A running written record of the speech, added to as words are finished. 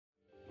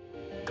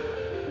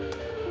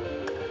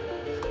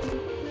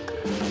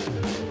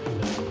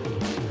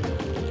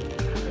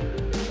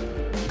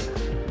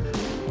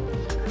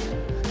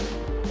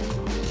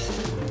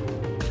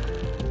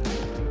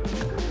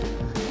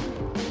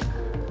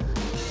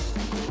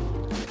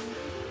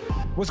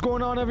What's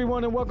going on,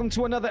 everyone, and welcome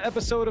to another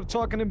episode of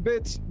Talking in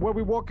Bits, where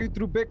we walk you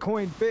through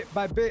Bitcoin bit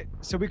by bit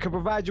so we can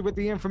provide you with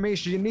the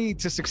information you need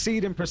to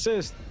succeed and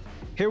persist.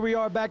 Here we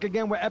are back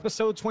again with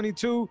episode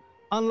 22.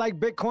 Unlike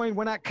Bitcoin,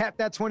 we're not capped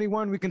at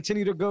 21. We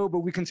continue to go, but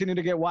we continue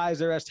to get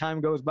wiser as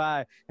time goes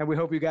by, and we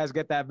hope you guys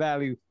get that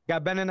value.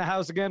 Got Ben in the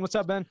house again. What's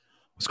up, Ben?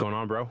 What's going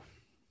on, bro?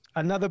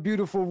 Another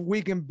beautiful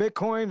week in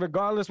Bitcoin,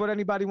 regardless what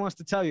anybody wants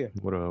to tell you.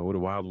 What a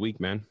wild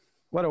week, man.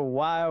 What a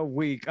wild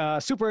week.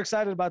 Super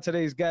excited about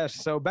today's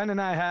guest. So Ben and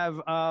I have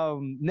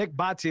Nick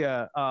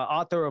Bhatia,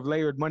 author of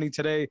Layered Money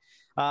today.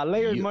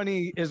 Layered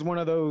Money is one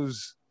of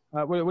those,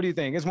 what do you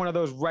think? It's one of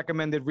those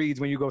recommended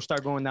reads when you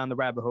start going down the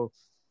rabbit hole.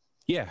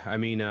 Yeah, I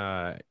mean,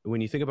 when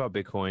you think about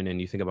Bitcoin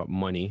and you think about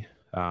money,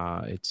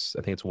 I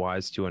think it's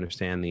wise to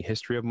understand the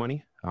history of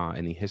money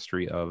and the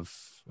history of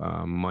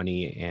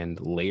money and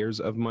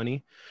layers of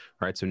money.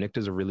 All right, so Nick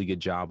does a really good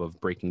job of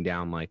breaking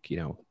down, like,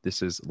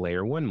 this is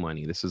layer one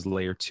money, this is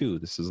layer two,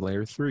 this is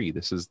layer three,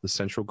 this is the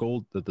central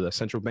gold, the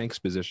central bank's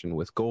position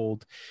with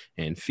gold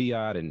and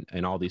fiat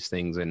and all these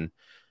things. And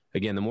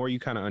again, the more you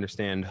kind of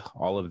understand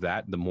all of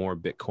that, the more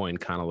Bitcoin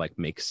kind of like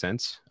makes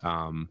sense.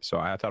 So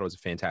I thought it was a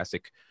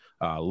fantastic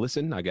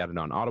listen. I got it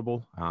on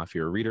Audible. If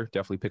you're a reader,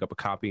 definitely pick up a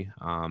copy,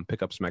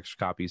 pick up some extra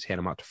copies, hand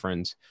them out to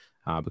friends,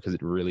 because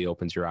it really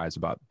opens your eyes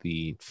about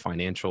the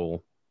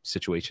financial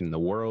situation in the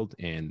world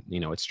and,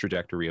 its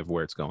trajectory of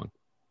where it's going.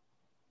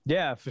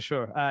 Yeah, for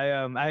sure.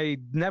 I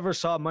never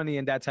saw money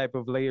in that type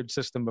of layered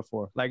system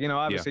before. Like,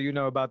 obviously, you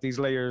know about these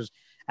layers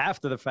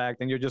after the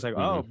fact, and you're just like,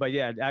 oh, but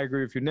yeah, I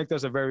agree with you. Nick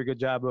does a very good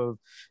job of,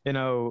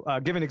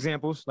 giving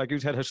examples. Like, you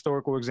had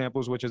historical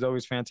examples, which is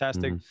always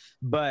fantastic.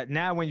 But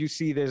now when you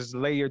see this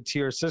layered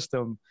tier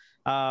system,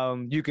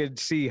 you could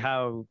see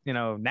how,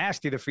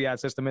 nasty the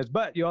fiat system is,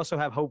 but you also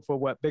have hope for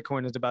what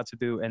Bitcoin is about to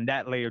do and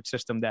that layered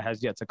system that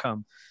has yet to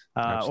come,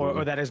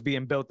 or that is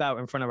being built out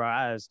in front of our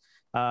eyes.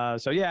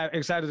 So yeah,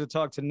 excited to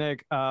talk to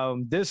Nick.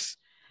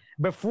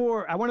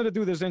 Before I wanted to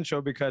do this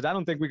intro because I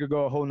don't think we could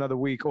go a whole nother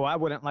week, or I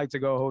wouldn't like to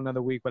go a whole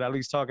nother week, but at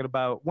least talking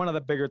about one of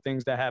the bigger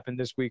things that happened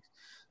this week.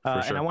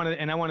 Sure.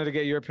 And I wanted to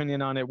get your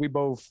opinion on it. We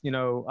both,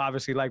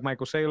 obviously like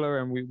Michael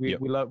Saylor, and we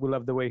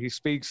love the way he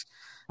speaks.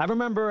 I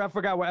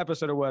forgot what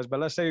episode it was, but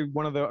let's say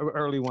one of the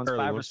early ones,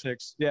 5 or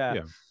 6.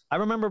 Yeah. I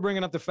remember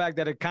bringing up the fact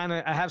that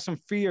I have some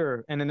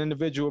fear in an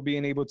individual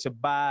being able to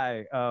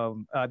buy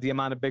the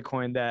amount of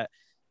Bitcoin that,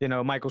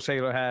 Michael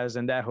Saylor has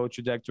and that whole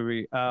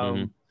trajectory.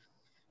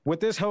 With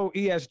this whole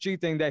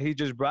ESG thing that he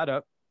just brought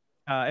up,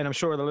 and I'm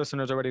sure the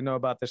listeners already know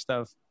about this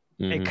stuff,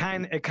 it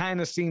kind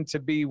of seemed to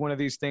be one of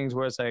these things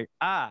where it's like,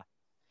 I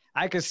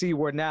could see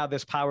where now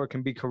this power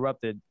can be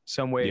corrupted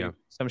some way,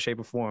 some shape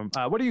or form.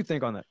 What do you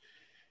think on that?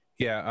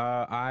 Yeah,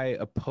 I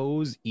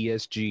oppose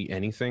ESG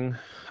anything.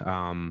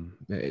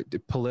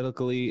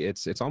 Politically,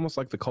 it's almost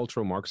like the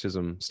cultural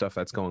Marxism stuff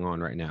that's going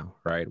on right now,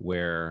 right?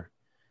 Where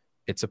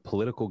it's a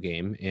political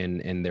game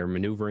and they're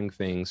maneuvering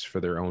things for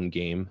their own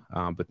game,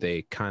 but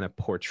they kind of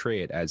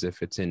portray it as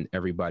if it's in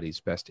everybody's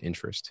best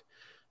interest.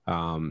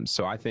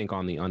 So I think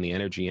on the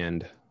energy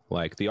end,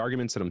 like the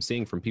arguments that I'm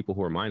seeing from people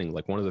who are mining,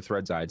 like one of the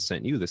threads I had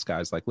sent you, this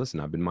guy's like, listen,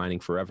 I've been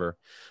mining forever.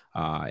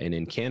 And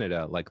in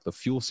Canada, like the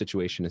fuel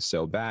situation is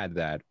so bad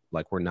that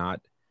like we're not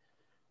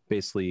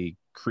basically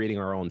creating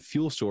our own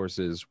fuel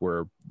sources.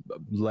 We're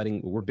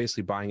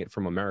basically buying it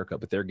from America,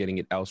 but they're getting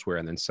it elsewhere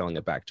and then selling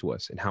it back to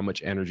us. And how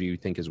much energy you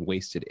think is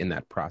wasted in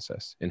that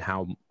process, and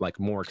how like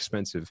more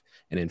expensive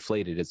and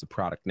inflated is the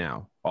product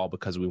now, all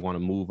because we want to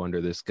move under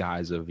this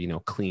guise of,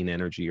 clean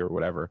energy or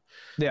whatever.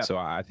 Yeah. So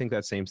I think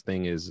that same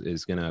thing is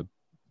going to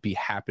be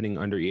happening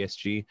under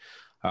ESG.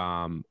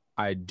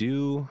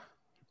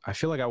 I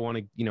feel like I want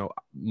to,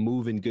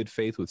 move in good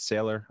faith with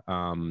Saylor.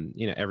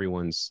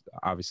 Everyone's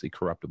obviously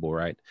corruptible,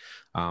 right?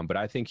 But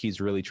I think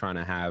he's really trying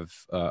to have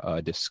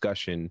a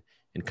discussion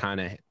and kind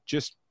of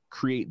just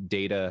create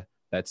data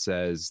that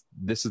says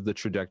this is the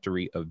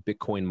trajectory of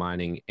Bitcoin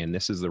mining and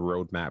this is the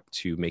roadmap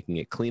to making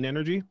it clean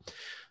energy.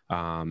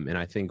 And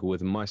I think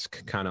with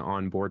Musk kind of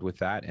on board with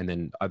that, and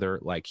then other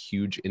like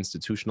huge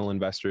institutional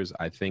investors,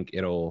 I think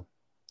it'll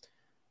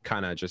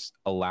kind of just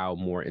allow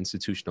more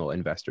institutional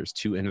investors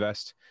to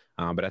invest.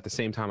 But at the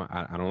same time,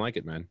 I don't like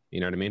it, man. You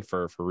know what I mean?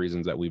 For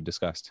reasons that we've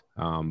discussed,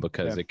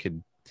 because it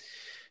could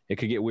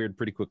get weird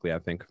pretty quickly, I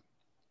think.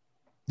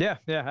 Yeah.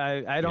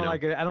 I don't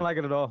like it. I don't like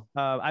it at all.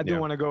 I do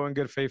want to go in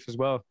good faith as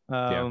well.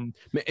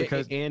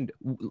 Because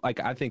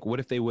I think, what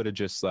if they would have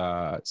just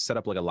set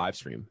up like a live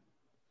stream?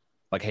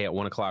 Like, hey, at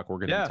 1 o'clock, we're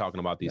going to be talking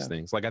about these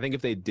things. Like, I think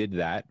if they did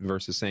that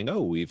versus saying,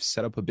 oh, we've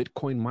set up a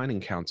Bitcoin mining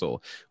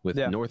council with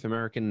North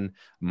American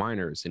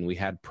miners and we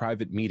had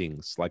private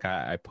meetings. Like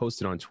I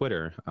posted on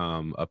Twitter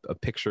a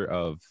picture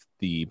of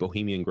the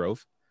Bohemian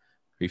Grove.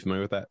 Are you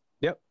familiar with that?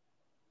 Yep.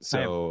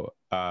 So,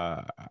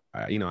 I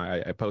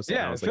posted,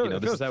 and I was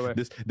like,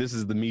 this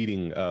is the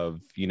meeting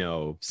of,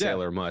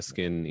 Saylor, Musk,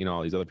 and,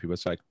 all these other people.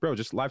 It's like, bro,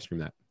 just live stream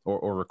that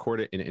or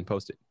record it and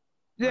post it.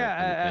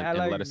 Yeah. Right?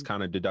 And let us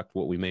kind of deduct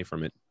what we may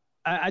from it.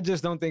 I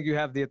just don't think you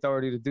have the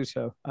authority to do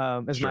so.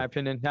 Is my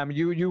opinion. I mean,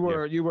 you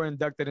were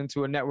inducted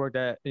into a network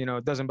that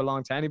doesn't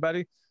belong to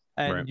anybody,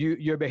 and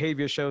your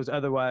behavior shows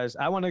otherwise.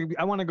 I want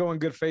to go in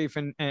good faith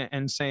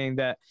and saying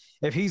that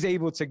if he's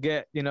able to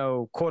get,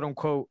 quote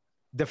unquote,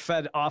 the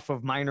Fed off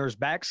of miners'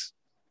 backs,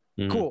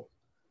 cool.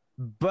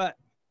 But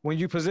when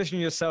you position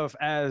yourself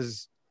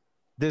as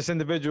this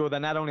individual that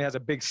not only has a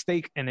big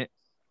stake in it,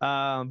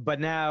 but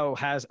now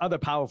has other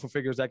powerful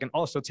figures that can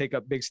also take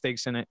up big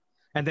stakes in it,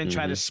 and then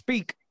try to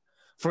speak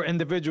for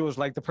individuals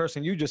like the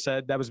person you just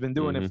said that has been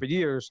doing it for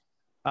years.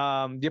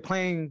 You're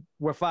playing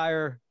with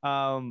fire.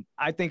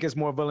 I think it's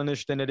more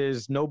villainish than it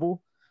is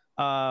noble.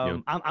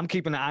 I'm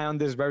keeping an eye on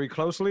this very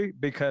closely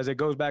because it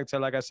goes back to,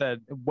 like I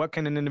said, what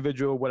can an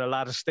individual with a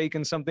lot of stake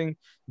in something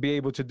be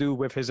able to do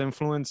with his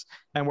influence?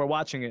 And we're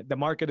watching it. The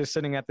market is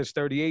sitting at this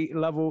 38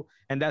 level,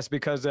 and that's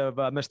because of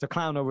Mr.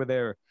 Clown over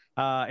there,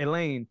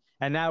 Elaine.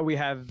 And now we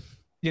have,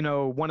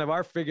 one of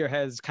our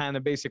figureheads kind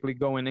of basically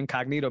going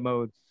incognito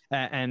mode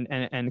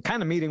and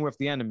kind of meeting with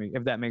the enemy,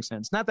 if that makes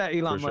sense. Not that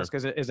Elon Musk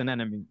is an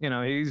enemy.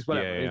 He's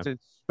whatever. Yeah.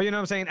 But you know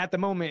what I'm saying? At the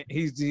moment,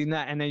 he's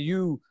not. And then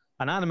you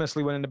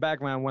anonymously went in the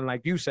background when,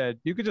 like you said,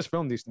 you could just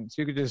film these things.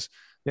 You could just,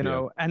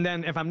 and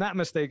then if I'm not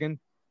mistaken,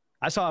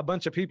 I saw a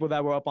bunch of people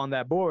that were up on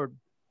that board.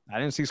 I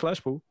didn't see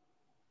Slushpool,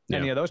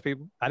 any of those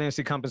people. I didn't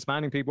see Compass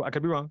Mining people. I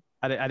could be wrong.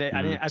 I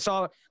didn't. I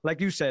saw,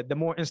 like you said, the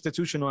more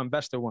institutional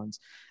investor ones.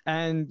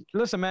 And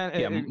listen,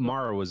 man.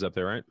 Mara was up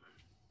there, right?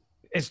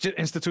 It's just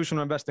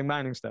institutional investing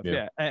mining stuff.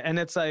 Yeah. And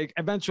it's like,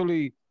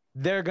 eventually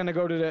they're going to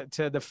go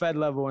to the Fed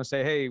level and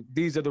say, hey,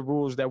 these are the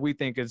rules that we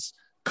think is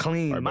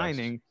clean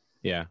mining. Best.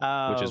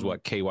 Yeah, which is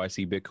what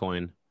KYC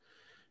Bitcoin,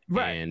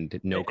 and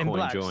no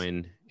coin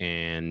join,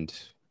 and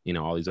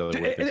all these other.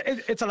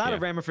 It's a lot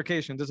of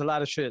ramifications. There's a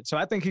lot of shit. So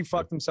I think he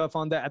fucked himself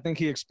on that. I think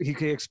he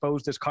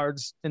exposed his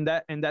cards in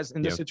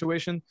this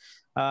situation.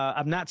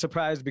 I'm not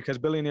surprised because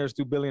billionaires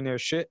do billionaire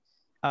shit.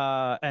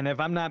 And if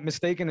I'm not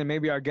mistaken, and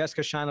maybe our guest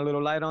could shine a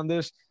little light on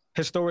this,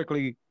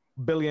 historically,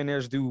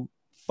 billionaires do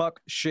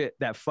fuck shit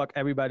that fuck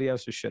everybody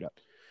else's shit up.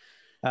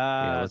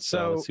 Let's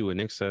see what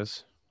Nick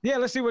says. Yeah,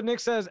 let's see what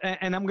Nick says,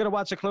 and I'm going to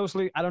watch it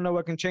closely. I don't know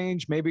what can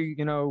change. Maybe,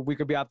 we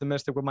could be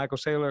optimistic with Michael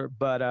Saylor,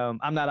 but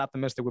I'm not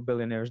optimistic with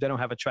billionaires. They don't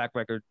have a track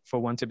record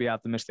for one to be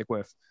optimistic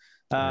with.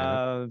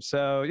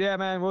 So, yeah,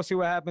 man, we'll see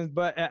what happens.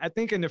 But I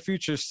think in the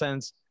future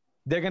sense,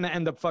 they're going to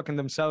end up fucking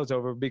themselves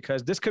over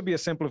because this could be a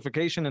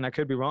simplification, and I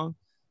could be wrong.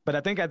 But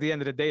I think at the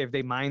end of the day, if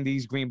they mine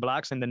these green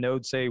blocks and the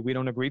nodes say we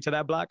don't agree to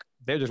that block,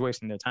 they're just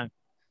wasting their time.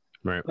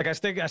 Right. Like I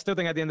still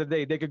think at the end of the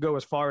day, they could go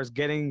as far as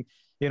getting,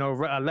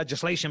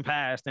 legislation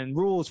passed and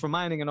rules for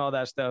mining and all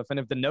that stuff. And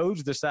if the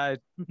nodes decide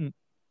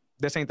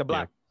this ain't the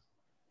block,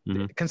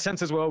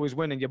 consensus will always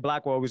win and your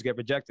block will always get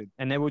rejected.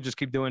 And they will just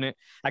keep doing it.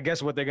 I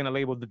guess what they're going to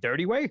label the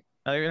dirty way.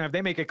 If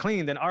they make it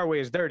clean, then our way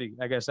is dirty,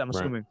 I guess I'm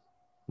assuming.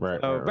 Right.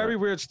 Very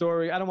weird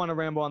story. I don't want to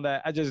ramble on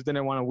that. I just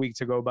didn't want a week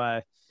to go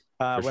by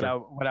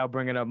without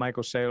bringing up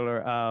Michael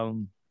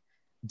Saylor.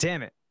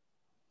 Damn it.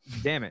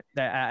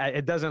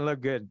 It doesn't look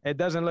good. It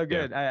doesn't look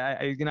good.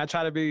 I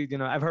try to be,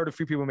 I've heard a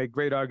few people make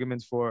great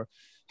arguments for,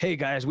 hey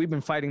guys, we've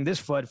been fighting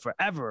this FUD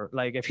forever.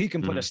 Like if he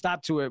can put a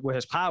stop to it with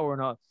his power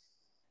and all.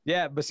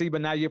 Yeah. But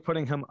now you're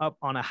putting him up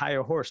on a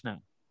higher horse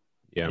now.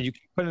 Yeah. And you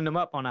keep putting him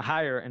up on a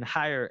higher and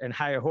higher and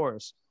higher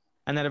horse.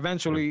 And then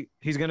eventually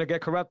he's going to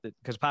get corrupted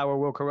because power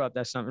will corrupt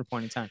at some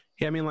point in time.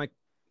 Yeah. I mean, like,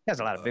 he has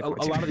a lot of Bitcoin.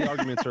 A lot of the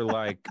arguments are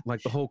like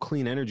the whole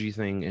clean energy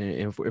thing.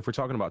 And if we're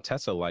talking about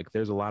Tesla, like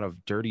there's a lot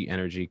of dirty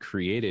energy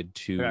created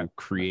to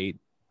create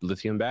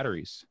lithium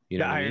batteries. You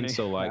know what I mean?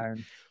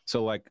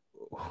 So like,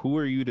 who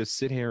are you to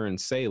sit here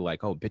and say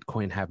like, oh,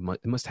 Bitcoin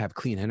must have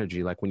clean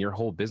energy? Like when your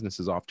whole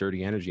business is off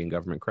dirty energy and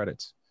government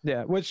credits.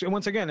 Yeah, which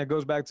once again, it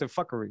goes back to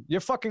fuckery.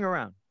 You're fucking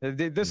around.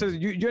 This is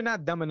you're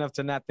not dumb enough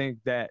to not think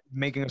that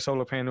making a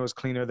solar panel is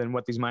cleaner than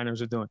what these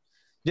miners are doing.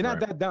 You're not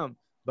that dumb.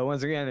 But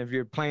once again, if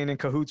you're playing in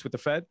cahoots with the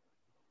Fed,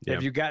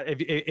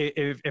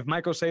 if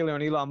Michael Saylor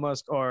and Elon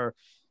Musk are,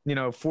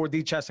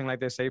 4D chessing, like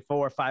they say,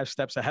 4 or 5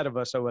 steps ahead of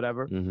us or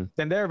whatever,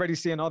 then they're already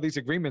seeing all these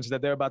agreements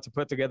that they're about to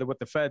put together with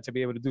the Fed to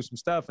be able to do some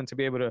stuff and to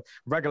be able to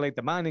regulate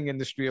the mining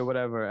industry or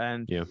whatever.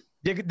 And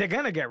they're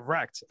going to get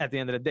wrecked at the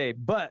end of the day.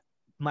 But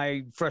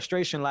my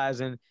frustration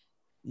lies in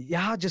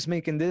y'all just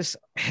making this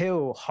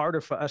hill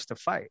harder for us to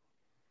fight.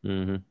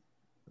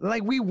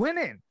 Like we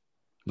winning.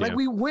 Like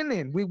we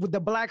winning. The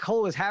black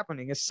hole is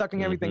happening. It's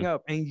sucking everything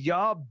up. And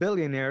y'all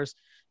billionaires,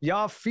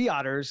 y'all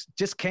fiaters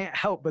just can't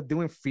help but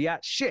doing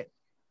fiat shit.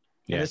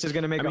 Yeah. And this is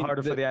going to make it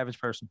harder for the average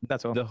person.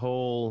 That's all. The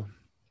whole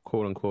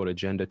quote unquote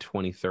Agenda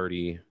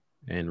 2030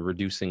 and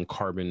reducing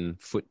carbon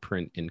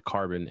footprint and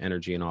carbon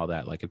energy and all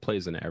that, like it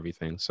plays into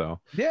everything. So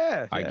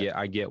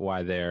I get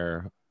why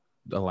they're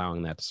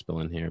allowing that to spill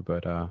in here.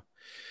 But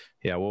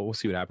we'll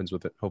see what happens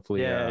with it.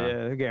 Hopefully,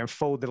 they're getting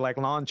folded like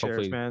lawn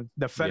chairs, man.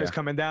 The Fed is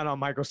coming down on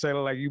Michael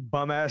Saylor like, you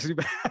bum ass.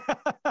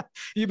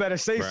 You better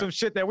say some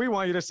shit that we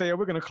want you to say, or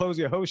we're gonna close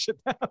your whole shit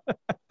down.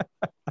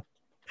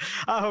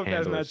 I hope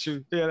that's not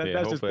true.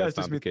 That's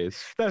just me.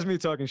 Case. That's me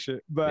talking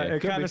shit. But it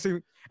kind of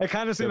seemed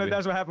like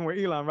that's what happened with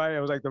Elon, right?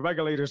 It was like the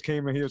regulators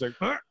came and he was like,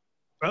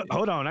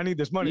 hold on, I need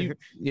this money.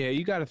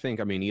 You got to think.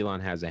 I mean, Elon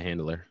has a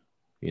handler.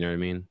 You know what I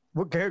mean?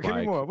 Give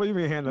me more. What do you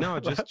mean handle? No,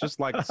 just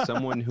like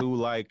someone who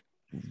like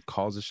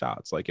calls the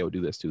shots. Like, yo,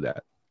 do this, do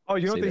that. Oh,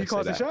 you don't think he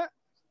calls the shot?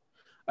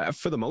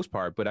 For the most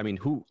part, but I mean,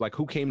 who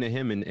came to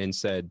him and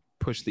said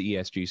push the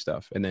ESG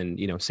stuff, and then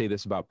say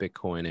this about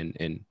Bitcoin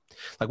and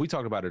like we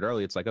talked about it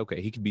earlier. It's like, okay,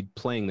 he could be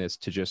playing this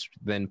to just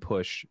then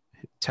push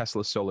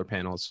Tesla solar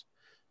panels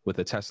with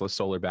a Tesla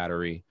solar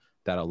battery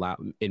that allow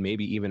and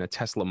maybe even a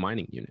Tesla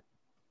mining unit.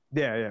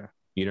 Yeah.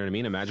 You know what I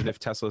mean? Imagine if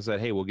Tesla said,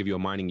 "Hey, we'll give you a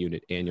mining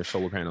unit and your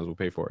solar panels will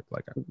pay for it."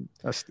 Like,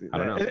 I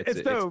don't know. It's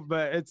stupid,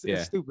 but it's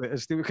stupid.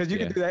 It's stupid because you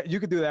could do that. You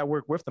could do that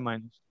work with the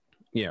miners.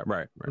 Yeah,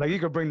 right. Like you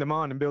could bring them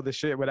on and build this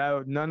shit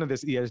without none of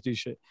this ESG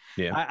shit.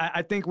 Yeah.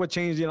 I think what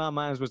changed Elon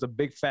minds was a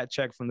big fat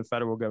check from the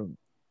federal government.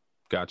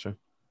 Gotcha.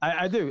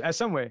 I do, as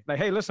some way. Like,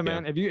 hey, listen,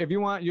 man, if you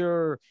want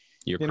your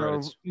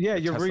credits, your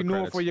Tesla renewal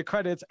credits for your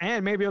credits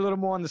and maybe a little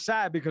more on the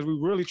side because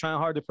we're really trying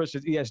hard to push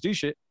this ESG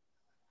shit.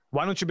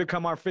 Why don't you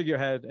become our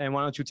figurehead and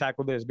why don't you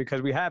tackle this?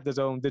 Because we have this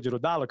own digital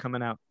dollar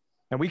coming out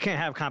and we can't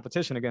have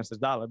competition against this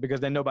dollar because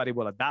then nobody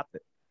will adopt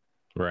it.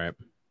 Right.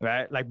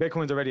 Like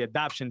Bitcoin's already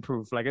adoption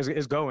proof. Like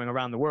it's going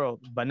around the world,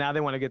 but now they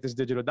want to get this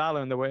digital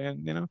dollar in the way.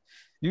 And,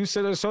 you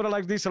sort of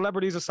like these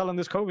celebrities are selling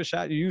this COVID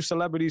shot. You use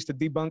celebrities to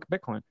debunk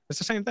Bitcoin. It's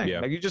the same thing.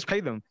 Yeah. Like you just pay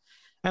them.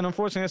 And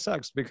unfortunately it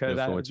sucks because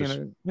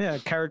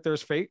character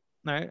is fate.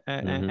 Right.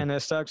 And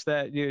it sucks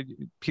that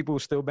people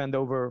still bend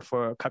over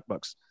for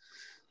 $1.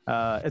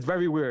 It's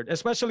very weird,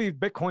 especially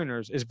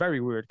Bitcoiners. It's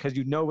very weird because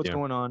you know what's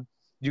going on.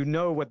 You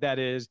know what that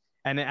is.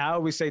 And I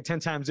always say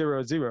 10 times 0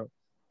 is 0.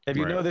 If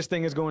you know this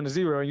thing is going to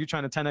 0 and you're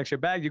trying to 10x your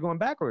bag, you're going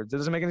backwards. It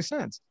doesn't make any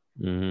sense.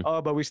 Mm-hmm.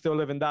 Oh, but we still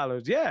live in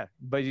dollars. Yeah,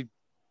 but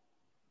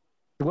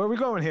where are we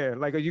going here?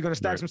 Like, are you going to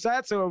stack some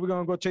sats or are we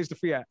going to go chase the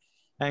fiat?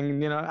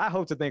 And, I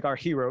hope to thank our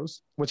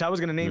heroes, which I was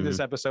going to name this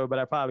episode, but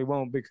I probably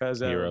won't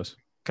because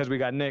we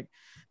got Nick.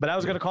 But I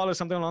was going to call it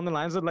something along the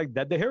lines of like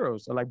dead the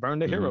heroes or like burn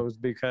the heroes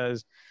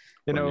because,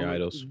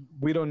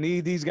 we don't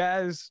need these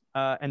guys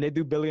and they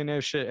do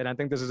billionaire shit. And I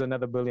think this is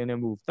another billionaire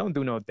move. Don't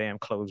do no damn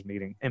closed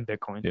meeting in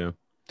Bitcoin. Yeah.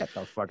 Get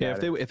the fuck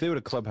out. If they would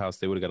have Clubhouse,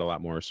 they would have got a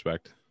lot more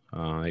respect.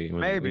 When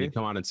you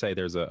come on and say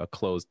there's a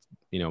closed,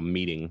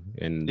 meeting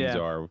and these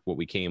are what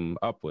we came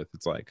up with,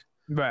 it's like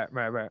right.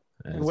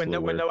 With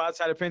no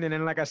outside opinion,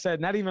 and like I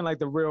said, not even like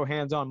the real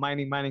hands-on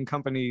mining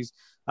companies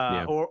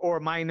or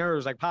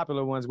miners, like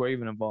popular ones, were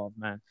even involved,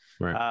 man.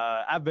 Right.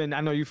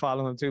 I know you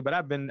follow him too, but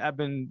I've been,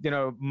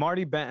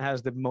 Marty Bent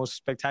has the most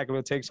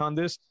spectacular takes on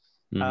this.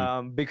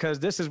 Because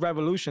this is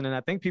revolution, and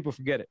I think people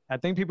forget it. I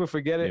think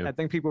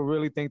people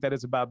really think that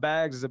it's about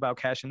bags, it's about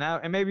cashing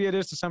out, and maybe it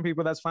is to some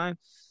people. That's fine,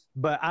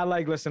 but I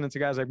like listening to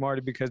guys like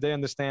Marty because they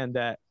understand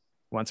that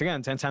once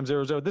again, 10 times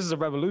 0 is 0. This is a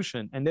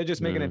revolution, and they're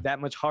just making it that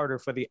much harder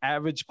for the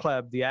average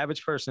pleb, the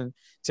average person,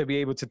 to be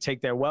able to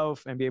take their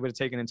wealth and be able to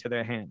take it into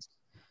their hands.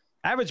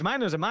 Average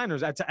miners are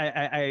miners. I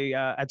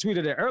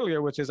tweeted it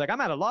earlier, which is like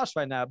I'm at a loss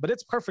right now, but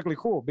it's perfectly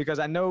cool because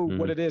I know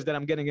what it is that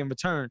I'm getting in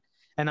return,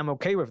 and I'm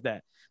okay with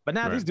that. But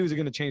now these dudes are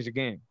going to change the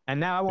game. And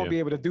now I won't be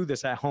able to do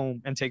this at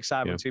home and take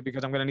sovereignty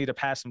because I'm going to need to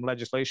pass some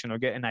legislation or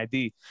get an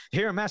ID.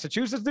 Here in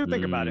Massachusetts, dude,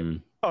 think about it.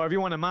 Oh, if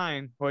you want to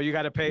mine, well, you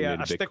got to pay a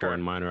sticker.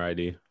 Bitcoin miner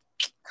ID.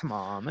 Come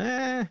on,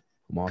 man.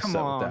 I'm all set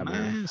with that,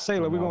 man.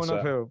 Sailor, we're going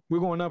uphill. We're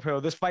going uphill.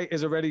 This fight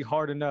is already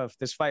hard enough.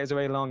 This fight is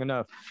already long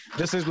enough.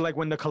 This is like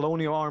when the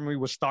colonial army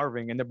was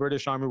starving and the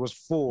British army was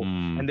full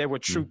and they were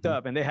trooped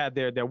up and they had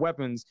their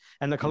weapons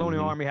and the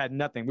colonial army had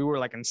nothing. We were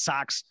like in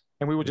socks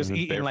and we were just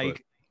eating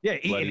barefoot.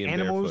 Eating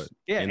animals.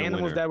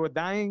 Animals that were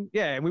dying.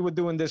 Yeah, and we were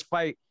doing this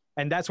fight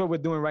and that's what we're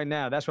doing right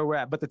now. That's where we're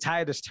at. But the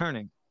tide is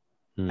turning.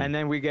 And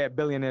then we get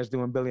billionaires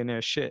doing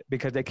billionaire shit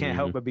because they can't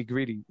help but be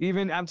greedy.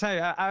 Even I'm telling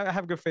you, I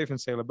have good faith in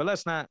Sailor, but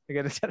let's not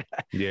get into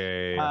that.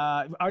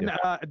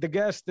 The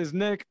guest is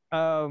Nick.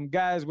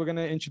 Guys, we're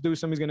gonna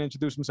introduce him. He's gonna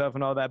introduce himself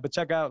and all that. But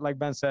check out, like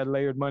Ben said,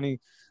 Layered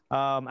Money.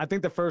 I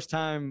think the first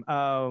time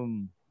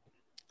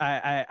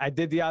I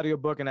did the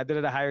audiobook and I did it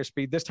at a higher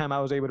speed. This time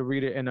I was able to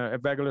read it in a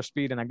regular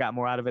speed and I got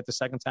more out of it the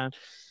second time.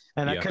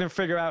 And I couldn't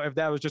figure out if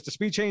that was just a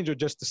speed change or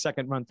just the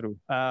second run through.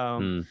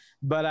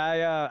 But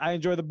I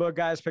enjoy the book,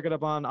 guys. Pick it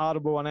up on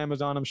Audible, on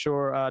Amazon. I'm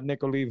sure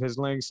Nick will leave his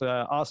links.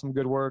 Awesome,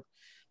 good work.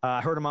 I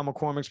heard him on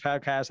McCormick's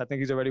podcast. I think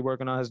he's already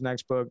working on his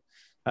next book.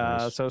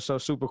 Nice. So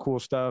super cool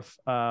stuff.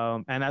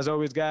 And as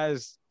always,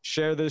 guys,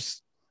 share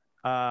this,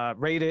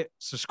 rate it,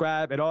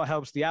 subscribe. It all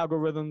helps the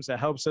algorithms. It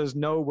helps us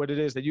know what it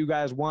is that you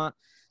guys want.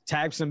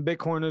 Tag some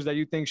Bitcoiners that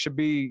you think should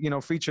be,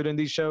 featured in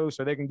these shows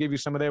so they can give you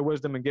some of their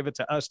wisdom and give it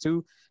to us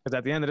too. Because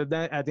at the end of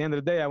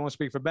the day, I won't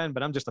speak for Ben,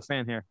 but I'm just a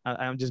fan here.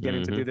 I'm just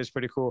getting to do this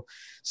pretty cool.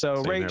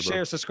 So rate,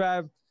 share,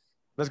 subscribe.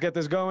 Let's get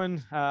this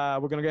going. We're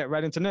going to get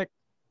right into Nick.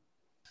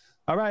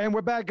 All right, and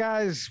we're back,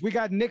 guys. We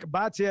got Nick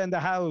Bhatia in the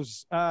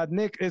house.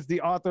 Nick is the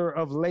author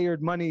of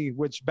Layered Money,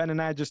 which Ben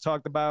and I just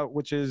talked about,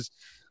 which is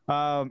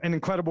an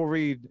incredible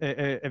read.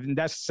 And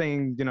that's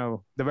saying, the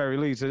very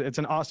least. It's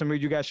an awesome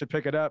read. You guys should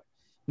pick it up.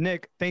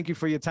 Nick, thank you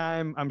for your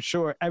time. I'm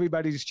sure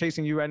everybody's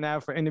chasing you right now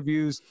for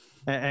interviews,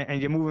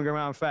 and you're moving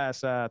around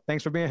fast.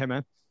 Thanks for being here,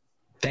 man.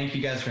 Thank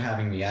you guys for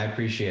having me. I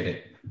appreciate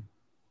it.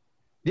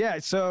 Yeah.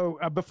 So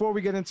before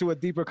we get into a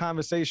deeper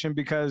conversation,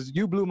 because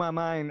you blew my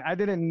mind, I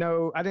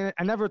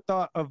never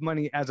thought of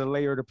money as a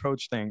layered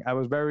approach thing.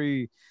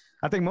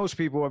 I think most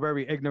people are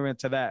very ignorant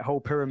to that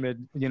whole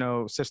pyramid,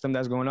 system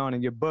that's going on.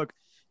 And your book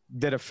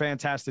did a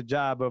fantastic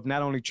job of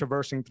not only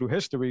traversing through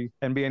history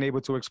and being able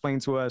to explain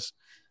to us,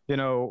 how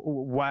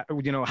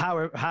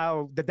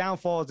the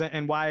downfalls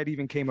and why it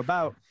even came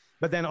about,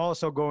 but then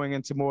also going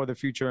into more of the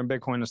future and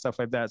Bitcoin and stuff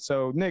like that.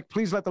 So Nick,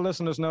 please let the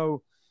listeners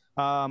know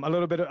a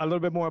little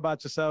bit more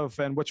about yourself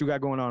and what you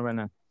got going on right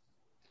now.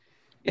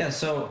 Yeah,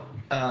 so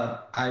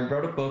I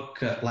wrote a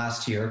book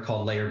last year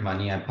called Layered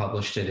Money. I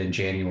published it in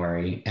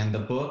January, and the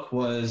book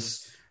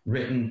was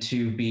written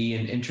to be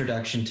an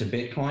introduction to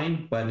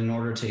Bitcoin, but in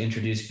order to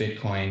introduce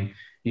Bitcoin,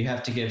 you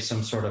have to give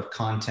some sort of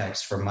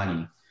context for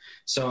money.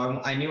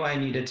 So I knew I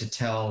needed to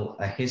tell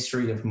a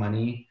history of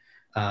money,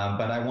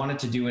 but I wanted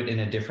to do it in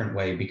a different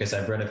way because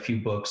I've read a few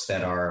books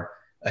that are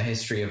a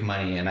history of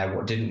money, and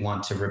I didn't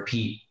want to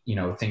repeat,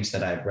 things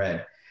that I've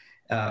read.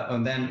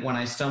 And then when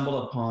I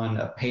stumbled upon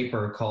a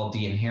paper called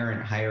The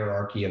Inherent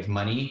Hierarchy of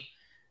Money,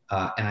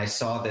 and I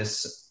saw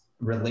this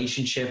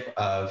relationship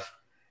of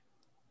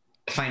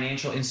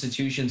financial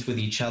institutions with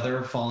each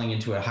other falling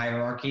into a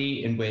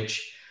hierarchy in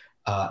which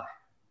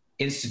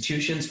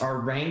institutions are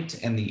ranked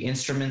and the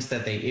instruments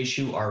that they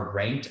issue are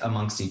ranked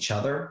amongst each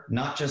other,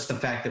 not just the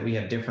fact that we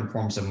have different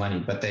forms of money,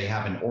 but they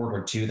have an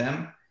order to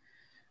them.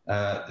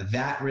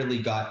 That really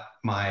got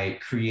my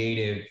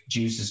creative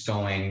juices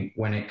going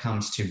when it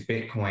comes to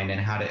Bitcoin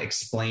and how to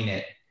explain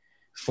it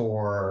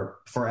for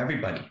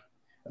everybody.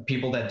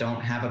 People that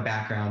don't have a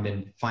background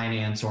in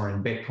finance or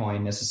in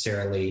Bitcoin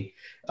necessarily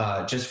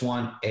just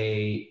want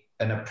an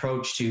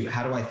approach to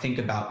how do I think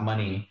about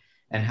money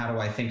and how do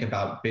I think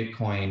about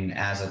Bitcoin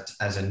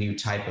as a new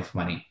type of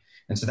money.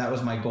 And so that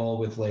was my goal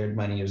with Layered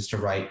Money, is to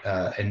write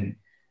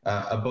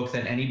a book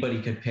that anybody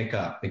could pick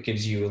up. It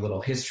gives you a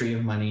little history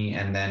of money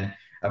and then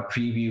a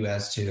preview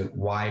as to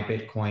why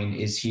Bitcoin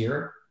is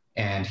here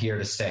and here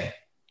to stay.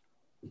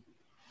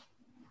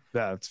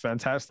 That's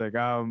fantastic.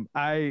 I'm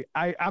a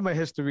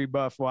history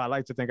buff. Well, I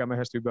like to think I'm a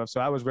history buff.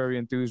 So I was very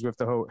enthused with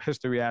the whole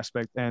history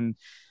aspect. And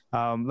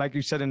like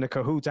you said in the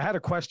cahoots, I had a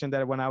question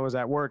that when I was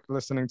at work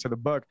listening to the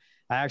book,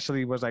 I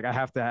actually was like, I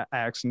have to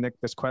ask Nick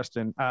this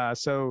question.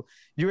 So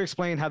you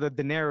explained how the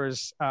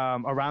denarius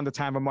around the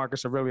time of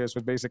Marcus Aurelius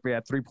was basically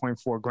at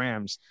 3.4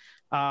 grams.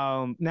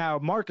 Now,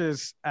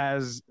 Marcus,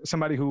 as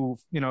somebody who,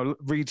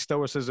 reads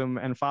Stoicism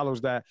and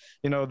follows that,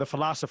 the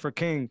philosopher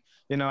king,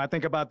 I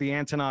think about the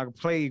Antonov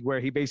Plague,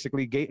 where he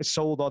basically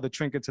sold all the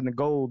trinkets and the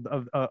gold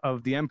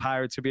of the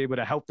empire to be able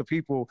to help the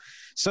people.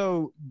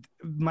 So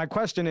my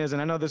question is,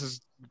 and I know this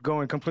is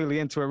going completely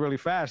into it really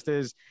fast,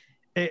 is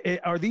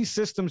are these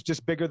systems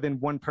just bigger than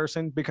one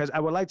person? Because I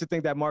would like to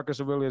think that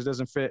Marcus Aurelius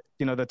doesn't fit,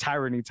 the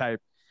tyranny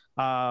type,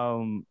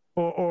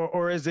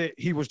 or is it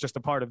he was just a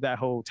part of that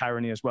whole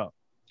tyranny as well?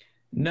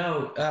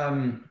 No,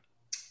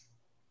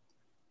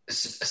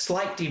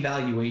 slight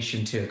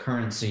devaluation to a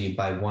currency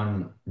by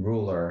one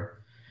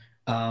ruler,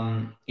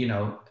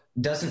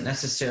 doesn't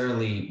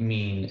necessarily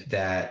mean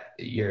that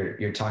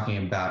you're talking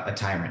about a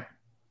tyrant.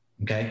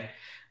 Okay,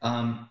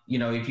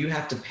 if you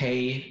have to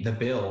pay the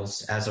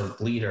bills as a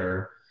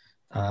leader,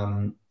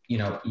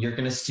 you're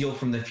going to steal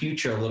from the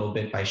future a little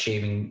bit by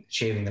shaving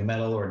the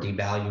metal or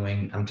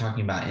devaluing. I'm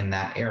talking about in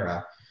that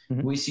era.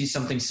 Mm-hmm. We see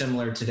something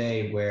similar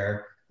today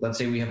where, let's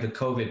say we have the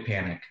COVID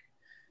panic.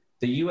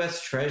 The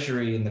U.S.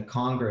 Treasury and the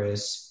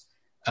Congress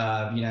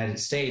of the United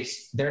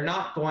States, they're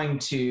not going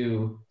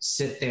to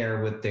sit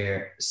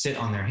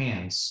on their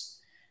hands.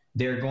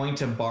 They're going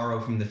to borrow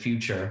from the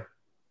future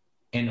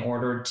in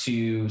order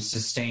to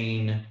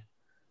sustain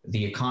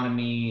the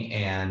economy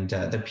and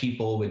the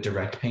people with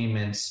direct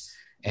payments.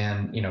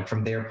 And,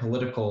 from their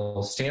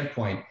political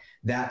standpoint,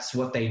 that's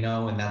what they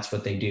know and that's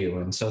what they do.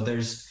 And so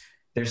there's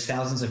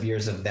thousands of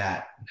years of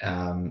that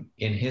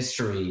in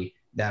history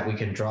that we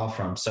can draw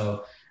from.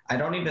 So I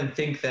don't even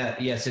think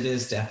that, yes, it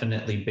is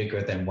definitely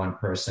bigger than one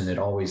person. It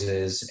always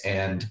is.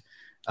 And,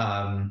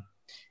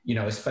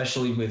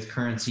 especially with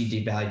currency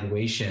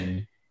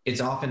devaluation,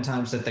 it's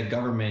oftentimes that the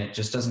government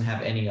just doesn't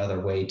have any other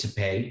way to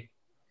pay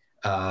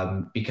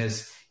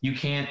because you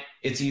can't,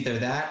 it's either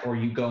that or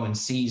you go and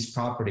seize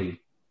property,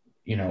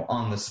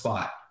 on the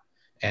spot.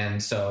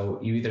 And so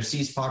you either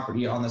seize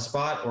property on the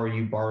spot or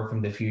you borrow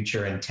from the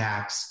future and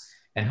tax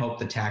and hope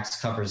the tax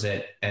covers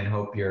it and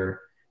hope your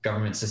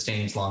government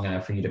sustains long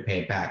enough for you to pay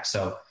it back.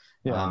 So,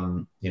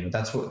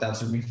 that's what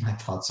would be my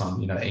thoughts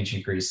on,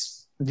 ancient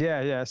Greece.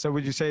 Yeah. So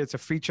would you say it's a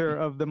feature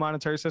of the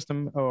monetary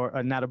system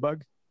or not a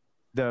bug?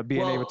 The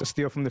being able to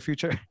steal from the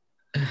future?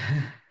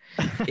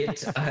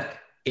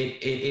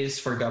 It is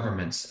for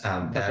governments.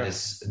 That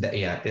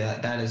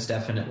is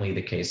definitely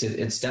the case.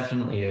 It's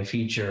definitely a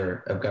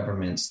feature of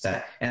governments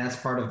and that's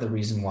part of the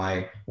reason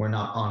why we're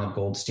not on a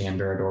gold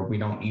standard or we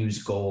don't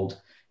use gold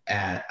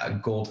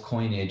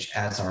coinage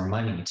as our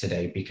money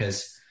today,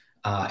 because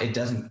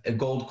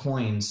gold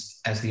coins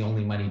as the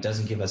only money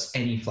doesn't give us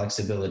any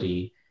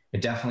flexibility.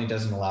 It definitely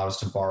doesn't allow us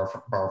to borrow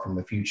from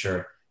the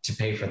future to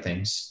pay for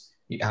things.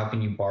 how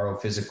can you borrow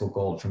physical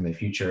gold from the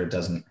future? It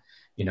doesn't,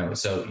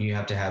 so you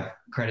have to have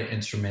credit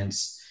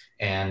instruments,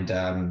 and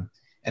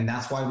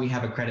that's why we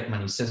have a credit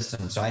money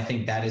system. So I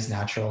think that is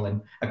natural.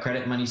 And a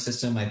credit money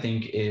system, I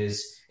think,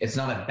 it's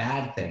not a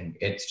bad thing.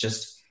 It's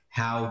just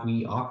how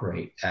we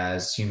operate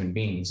as human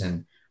beings.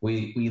 And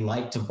we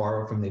like to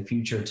borrow from the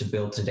future to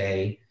build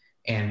today.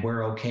 And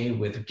we're okay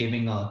with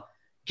giving a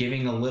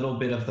little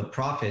bit of the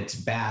profits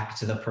back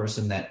to the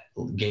person that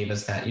gave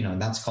us that,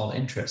 and that's called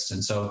interest.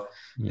 And so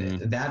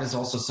that is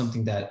also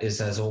something that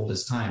is as old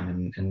as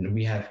time. And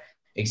we have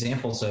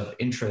examples of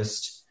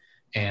interest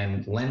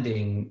and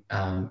lending,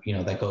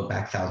 that go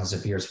back thousands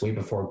of years, way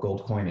before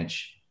gold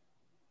coinage.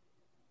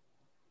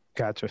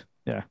 Gotcha.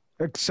 Yeah.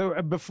 So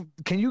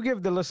can you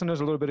give the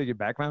listeners a little bit of your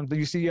background?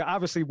 You see, you're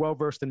obviously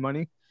well-versed in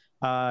money.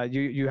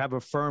 You have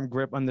a firm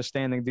grip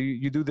understanding. Do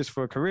you do this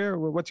for a career?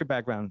 What's your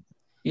background?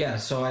 Yeah,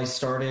 so I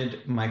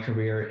started my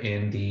career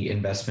in the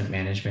investment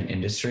management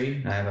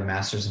industry. I have a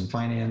master's in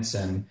finance,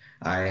 and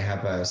I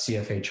have a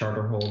CFA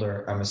charter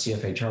holder. I'm a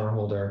CFA charter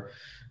holder,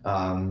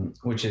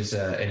 which is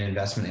an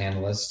investment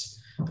analyst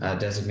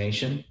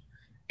designation.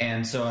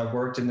 And so I've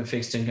worked in the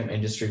fixed income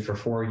industry for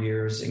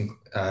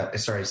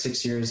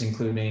 6 years,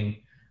 including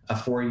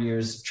 4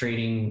 years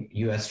trading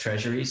U.S.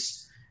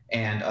 Treasuries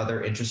and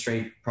other interest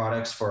rate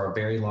products for a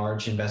very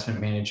large investment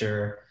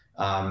manager,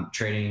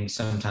 trading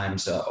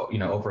sometimes over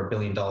 $1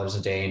 billion a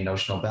day in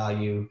notional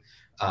value.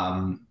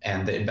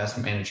 And the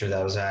investment manager that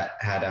I was at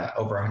had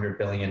over $100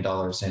 billion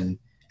in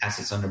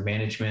assets under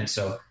management.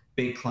 So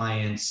big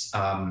clients,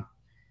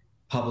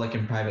 public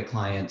and private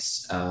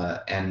clients,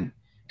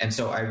 and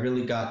so I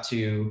really got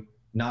to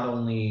not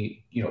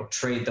only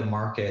trade the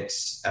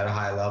markets at a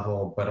high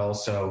level, but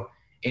also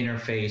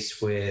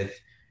interface with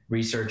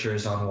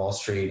researchers on Wall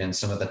Street and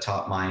some of the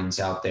top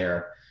minds out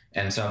there.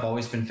 And so I've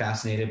always been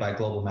fascinated by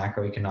global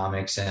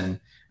macroeconomics,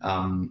 and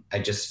I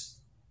just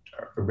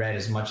read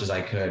as much as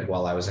I could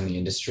while I was in the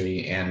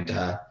industry. And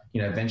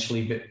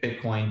eventually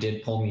Bitcoin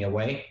did pull me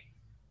away,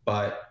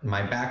 but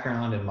my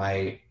background and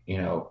my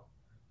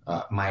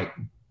my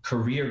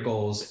career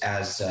goals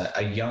as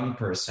a young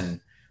person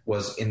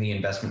was in the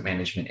investment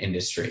management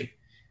industry.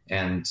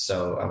 And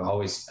so I've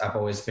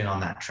always been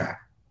on that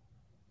track.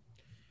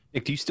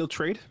 Nick, do you still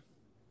trade?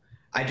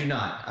 I do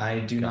not. I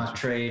do not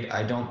trade.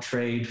 I don't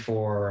trade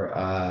for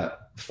a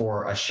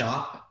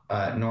shop,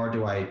 nor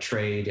do I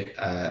trade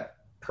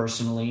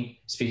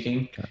personally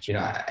speaking. Gotcha.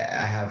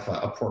 I have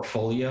a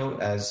portfolio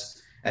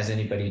as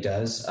anybody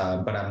does,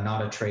 but I'm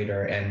not a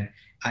trader, and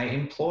I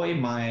employ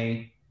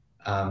my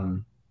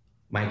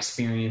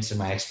experience and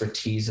my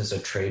expertise as a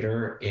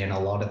trader in a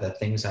lot of the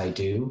things I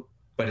do,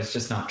 but it's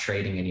just not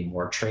trading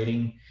anymore.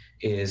 Trading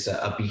is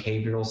a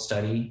behavioral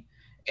study.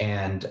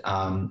 And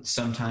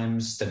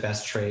sometimes the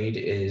best trade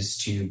is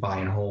to buy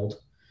and hold.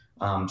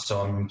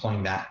 So I'm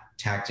employing that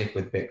tactic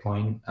with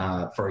Bitcoin,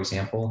 for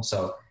example.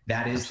 So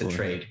that is Absolutely. The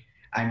trade.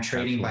 I'm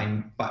trading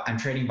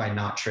by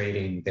not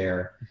trading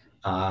there.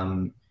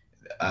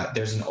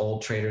 There's an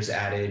old trader's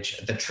adage: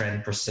 the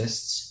trend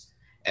persists.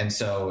 And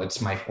so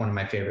it's one of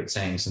my favorite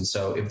sayings. And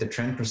so if the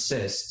trend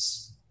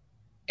persists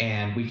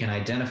and we can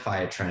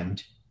identify a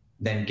trend,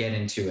 then get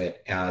into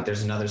it.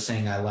 There's another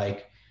saying I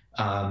like.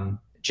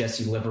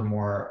 Jesse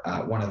Livermore,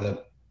 one of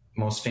the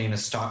most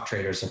famous stock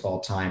traders of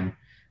all time,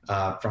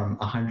 from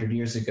 100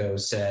 years ago,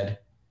 said,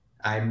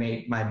 "I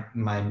made my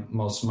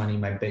most money,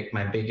 my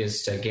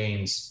biggest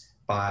gains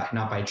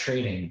not by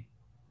trading,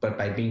 but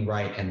by being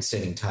right and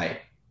sitting tight."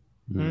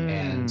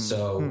 And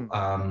so,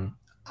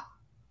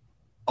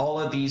 all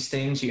of these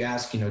things you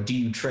ask, do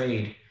you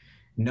trade?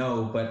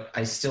 No, but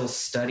I still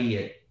study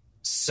it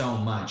so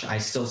much. I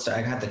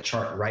got the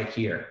chart right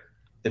here,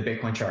 the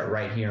Bitcoin chart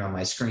right here on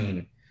my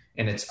screen.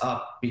 And it's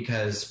up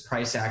because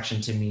price action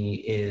to me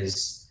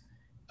is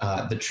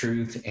the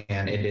truth,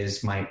 and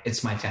it's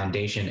my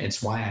foundation.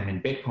 It's why I'm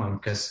in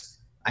Bitcoin, because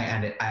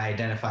I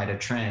identified a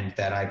trend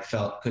that I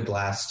felt could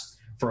last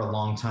for a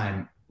long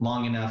time,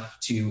 long enough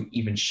to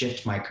even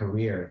shift my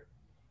career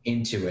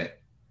into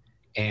it.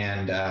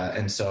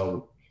 And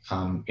so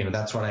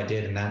that's what I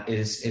did, and that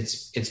is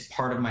it's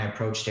part of my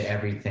approach to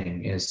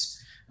everything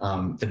is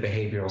the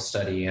behavioral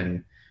study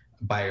and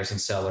buyers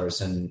and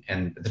sellers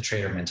and the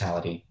trader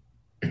mentality.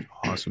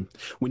 Awesome.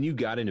 When you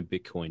got into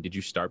Bitcoin, did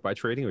you start by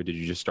trading, or did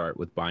you just start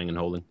with buying and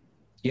holding?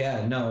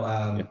 Yeah,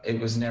 no, It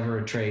was never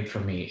a trade for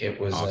me. It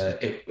was awesome.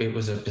 It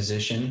was a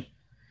position.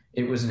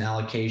 It was an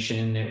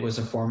allocation. It was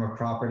a form of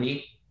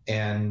property,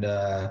 and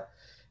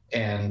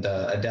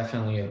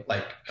definitely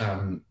like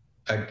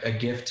a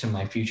gift to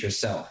my future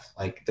self.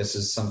 Like, this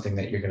is something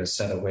that you're going to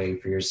set away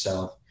for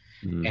yourself.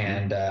 Mm-hmm.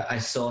 And I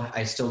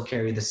still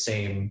carry the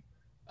same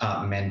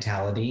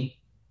mentality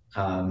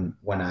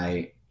when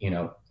I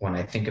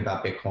think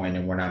about Bitcoin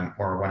and when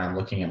I'm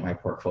looking at my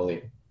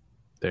portfolio.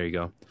 There you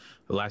go.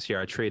 Last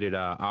year I traded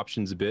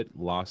options a bit,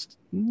 lost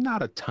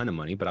not a ton of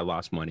money, but I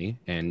lost money.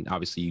 And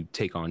obviously you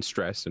take on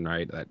stress, and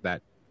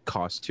that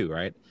costs too,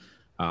 right?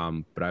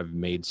 But I've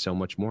made so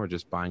much more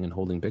just buying and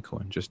holding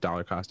Bitcoin, just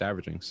dollar cost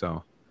averaging.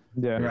 So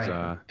there's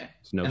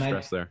no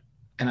stress there.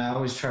 I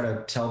always try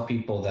to tell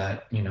people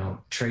that,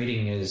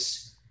 trading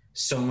is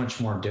so much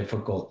more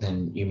difficult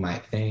than you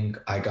might think.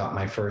 I got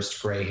my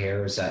first gray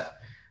hairs at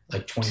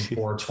like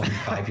 24,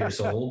 25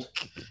 years old,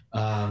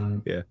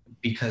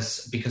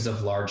 because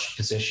of large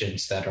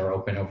positions that are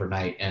open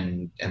overnight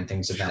and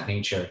things of that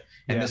nature.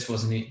 And this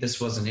wasn't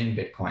in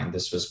Bitcoin.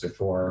 This was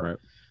before,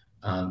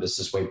 this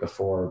is way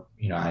before,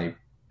 I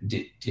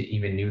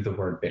even knew the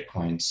word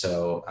Bitcoin.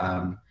 So,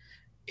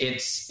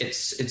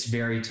 it's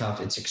very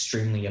tough. It's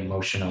extremely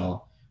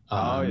emotional.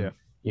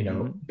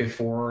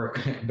 Before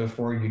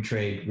you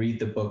trade, read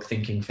the book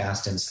Thinking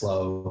Fast and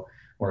Slow,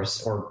 or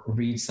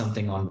read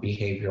something on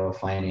behavioral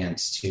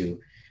finance to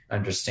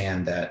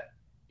understand that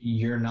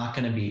you're not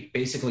going to be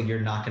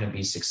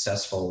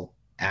successful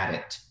at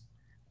it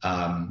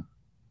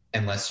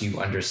unless you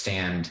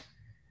understand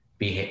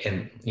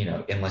behavioral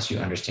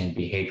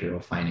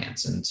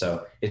finance. And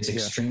so it's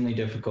extremely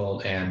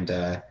difficult, and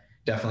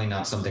definitely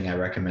not something I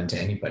recommend to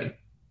anybody.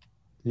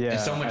 Yeah. And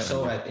so much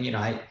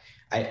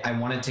I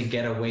wanted to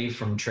get away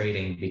from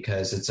trading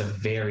because it's a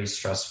very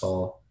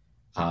stressful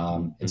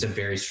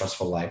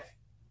life.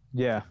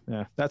 Yeah.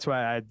 That's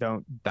why I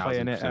don't play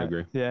in it.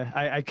 Agree.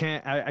 I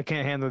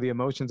can't handle the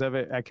emotions of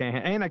it. I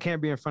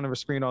can't be in front of a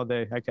screen all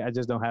day. I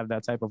just don't have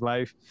that type of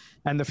life.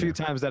 And the few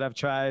times that I've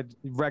tried,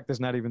 wrecked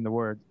is not even the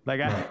word. Like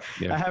I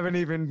haven't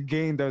even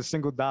gained a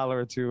single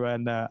dollar or two,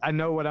 and I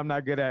know what I'm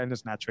not good at, and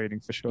it's not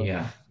trading for sure.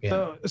 Yeah.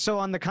 So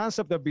on the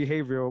concept of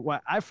behavioral,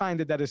 I find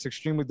that it's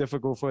extremely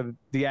difficult for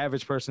the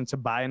average person to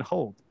buy and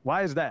hold.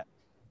 Why is that?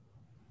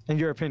 In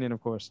your opinion, of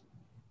course.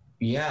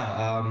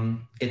 Yeah,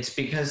 it's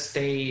because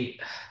the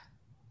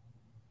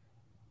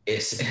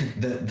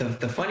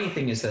funny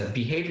thing is that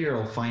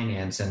behavioral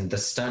finance and the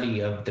study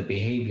of the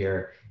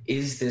behavior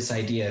is this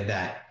idea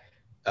that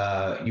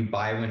you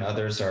buy when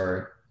others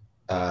are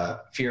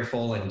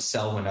fearful and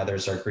sell when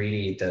others are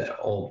greedy, the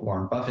old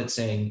Warren Buffett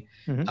saying,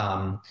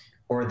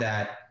 or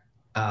that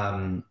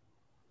the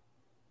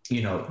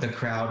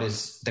crowd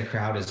is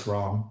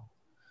wrong.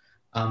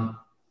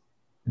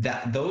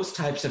 That those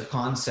types of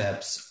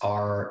concepts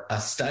are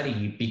a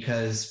study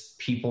because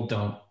people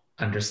don't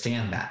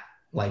understand that.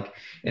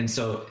 And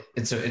so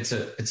it's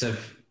a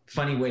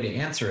funny way to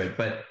answer it,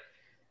 but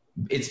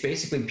it's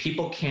basically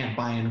people can't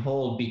buy and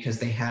hold because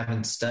they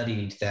haven't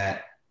studied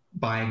that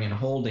buying and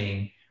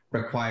holding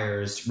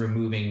requires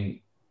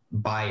removing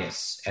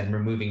bias and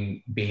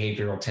removing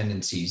behavioral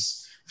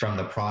tendencies from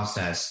the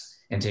process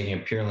and taking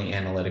a purely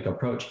analytic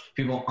approach.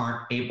 People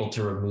aren't able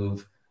to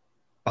remove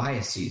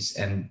biases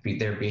and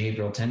their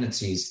behavioral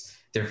tendencies.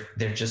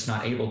 They're just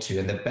not able to.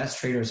 And the best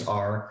traders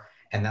are,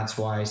 and that's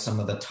why some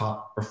of the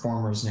top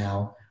performers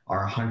now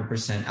are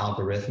 100%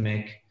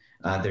 algorithmic.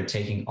 They're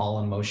taking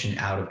all emotion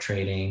out of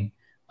trading.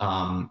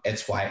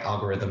 It's why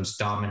algorithms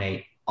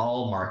dominate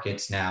all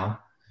markets now.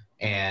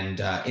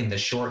 And in the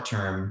short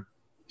term,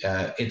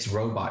 it's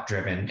robot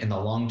driven. In the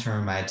long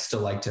term, I'd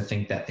still like to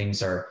think that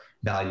things are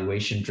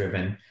valuation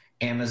driven.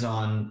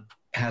 Amazon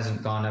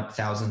hasn't gone up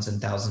thousands and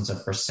thousands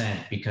of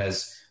 %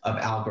 because of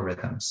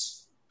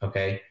algorithms.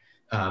 Okay.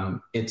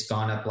 It's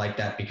gone up like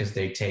that because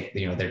they're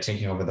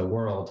taking over the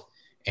world,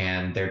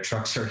 and their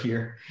trucks are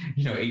here,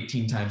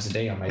 18 times a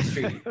day on my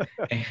street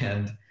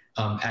and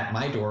at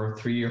my door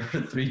three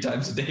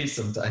times a day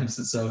sometimes.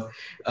 And so,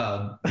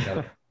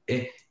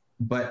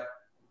 but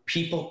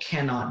people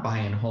cannot buy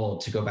and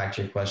hold. To go back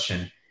to your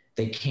question,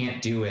 they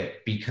can't do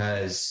it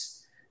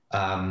because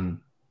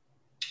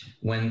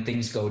when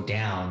things go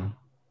down,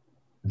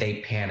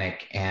 they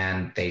panic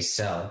and they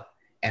sell.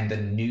 And the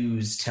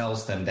news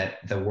tells them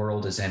that the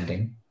world is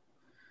ending.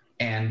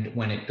 And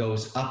when it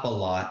goes up a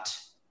lot,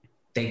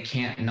 they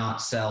can't not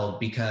sell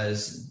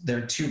because there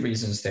are two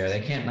reasons there.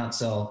 They can't not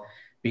sell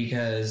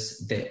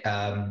because they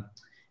want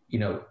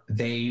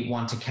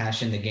to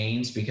cash in the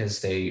gains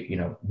because they,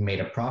 made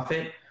a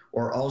profit,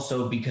 or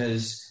also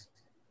because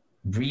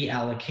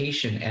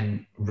reallocation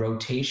and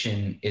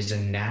rotation is a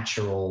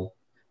natural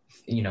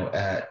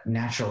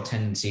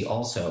tendency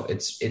also.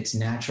 It's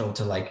natural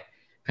to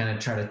kind of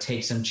try to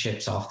take some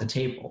chips off the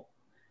table.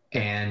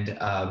 And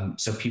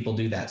so people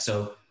do that.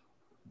 So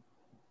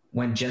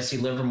when Jesse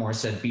Livermore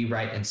said, be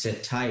right and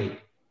sit tight,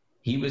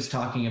 he was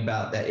talking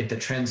about that if the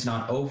trend's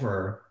not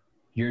over,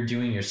 you're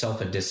doing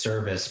yourself a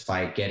disservice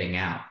by getting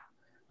out.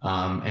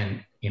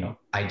 And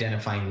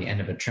identifying the end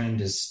of a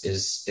trend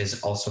is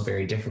also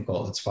very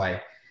difficult. That's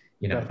why,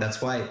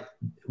 that's why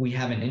we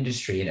have an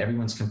industry and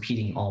everyone's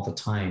competing all the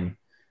time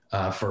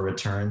for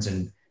returns,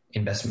 and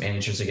investment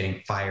managers are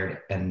getting fired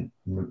and,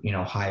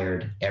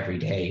 hired every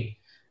day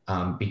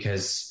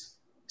because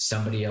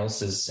somebody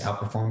else is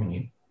outperforming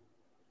you.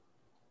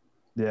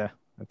 Yeah,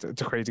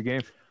 it's a crazy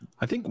game.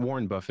 I think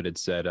Warren Buffett had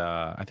said,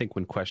 I think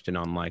when questioned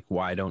on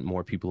why don't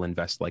more people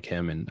invest like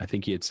him, and I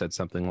think he had said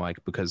something like,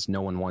 because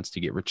no one wants to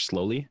get rich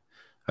slowly.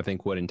 I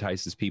think what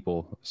entices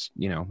people,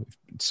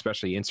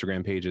 especially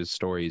Instagram pages,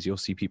 stories, you'll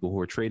see people who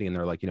are trading and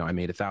they're like, I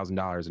made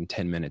 $1,000 in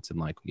 10 minutes, and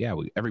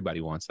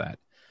everybody wants that.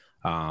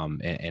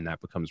 And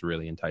that becomes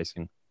really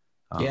enticing.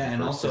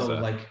 And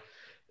also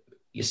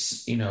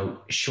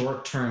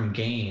short-term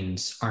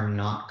gains are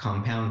not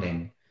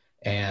compounding.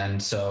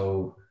 And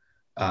so,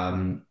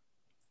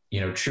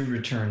 true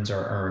returns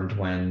are earned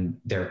when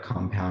they're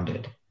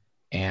compounded.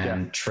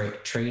 And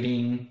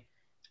trading,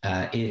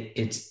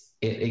 it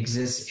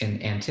exists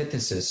in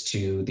antithesis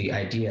to the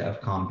idea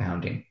of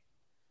compounding.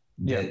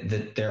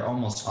 That they're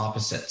almost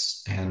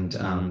opposites. And,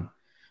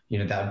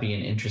 that would be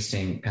an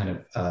interesting kind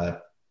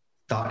of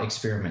thought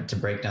experiment to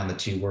break down the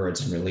two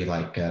words and really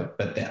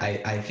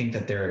I think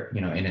that they're,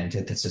 in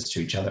antithesis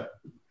to each other.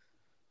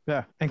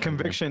 Yeah. And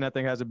conviction, I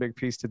think, has a big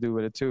piece to do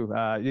with it too.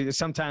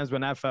 Sometimes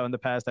when I felt in the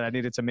past that I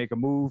needed to make a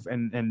move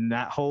and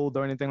not hold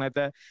or anything like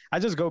that, I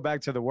just go back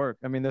to the work.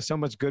 I mean, there's so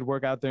much good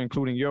work out there,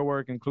 including your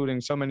work,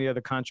 including so many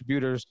other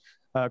contributors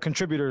to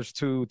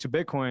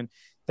Bitcoin,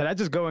 that I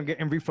just go and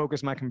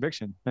refocus my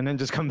conviction and then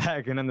just come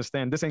back and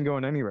understand this ain't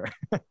going anywhere.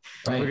 Right.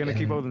 We're going to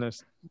keep holding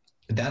this.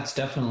 That's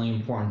definitely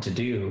important to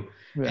do.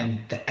 Yeah. And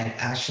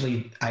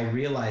actually, I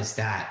realized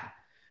that,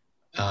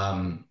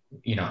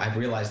 I've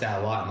realized that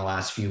a lot in the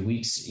last few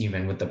weeks,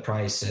 even with the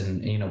price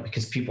and,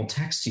 because people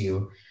text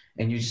you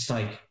and you're just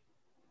like,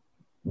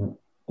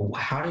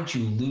 how did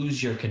you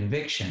lose your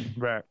conviction?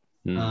 Right.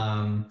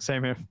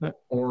 Same here.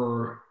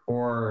 Or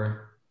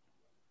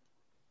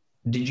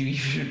did you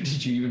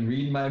even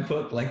read my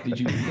book? Like, did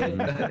you read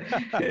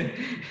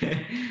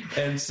it?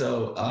 And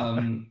so,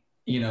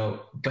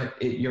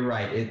 but you're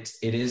right. It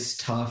is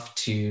tough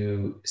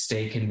to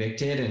stay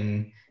convicted,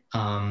 and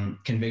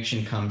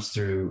conviction comes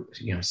through,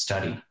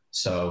 study.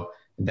 So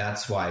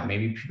that's why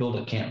maybe people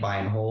that can't buy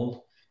and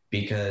hold,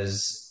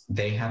 because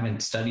they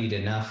haven't studied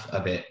enough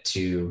of it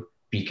to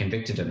be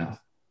convicted enough.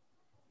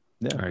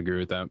 Yeah, I agree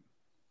with that.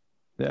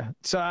 Yeah.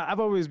 So I've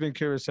always been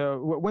curious. So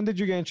when did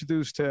you get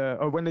introduced to,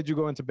 or when did you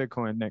go into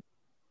Bitcoin, Nick?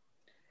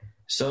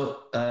 So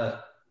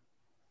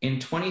in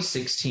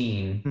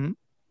 2016,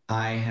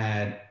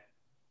 I've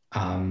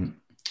been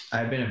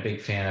a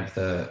big fan of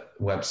the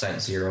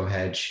website Zero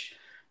Hedge,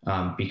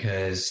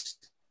 because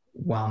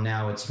while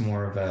now it's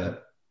more of a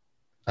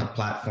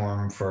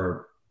platform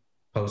for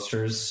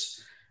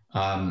posters,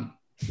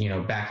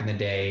 back in the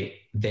day,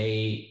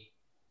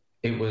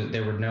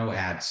 there were no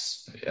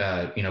ads,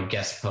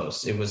 guest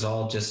posts. It was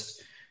all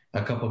just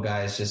a couple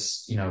guys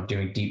just,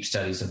 doing deep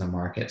studies of the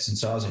markets. And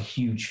so I was a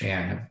huge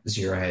fan of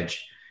Zero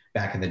Hedge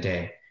back in the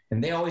day,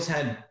 and they always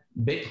had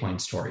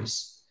Bitcoin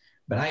stories,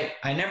 but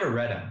I never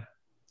read them,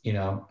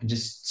 I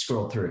just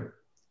scrolled through.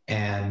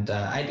 And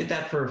I did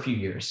that for a few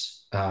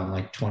years,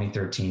 like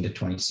 2013 to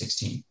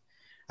 2016.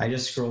 I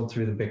just scrolled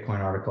through the Bitcoin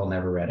article,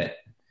 never read it.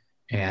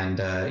 And,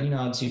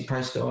 I'd see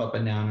price go up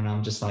and down, and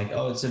I'm just like,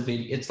 oh,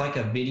 it's like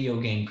a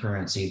video game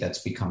currency that's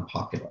become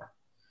popular.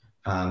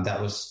 That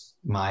was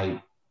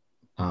my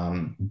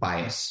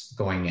bias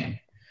going in.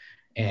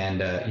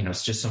 And,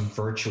 it's just some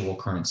virtual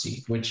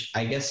currency, which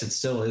I guess it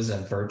still is a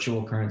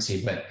virtual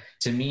currency. But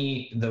to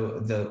me,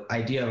 the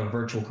idea of a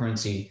virtual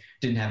currency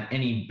didn't have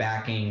any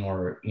backing,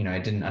 or, I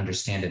didn't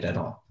understand it at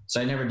all. So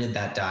I never did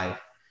that dive,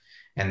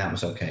 and that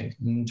was okay.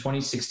 And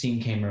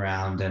 2016 came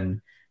around,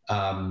 and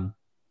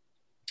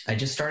I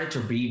just started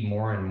to read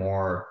more and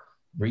more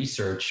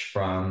research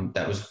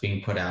that was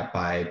being put out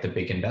by the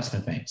big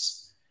investment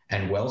banks.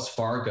 And Wells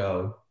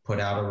Fargo put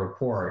out a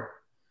report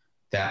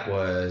that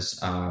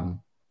was,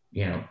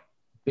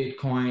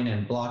 Bitcoin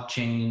and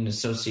blockchain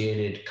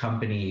associated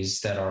companies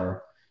that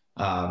are,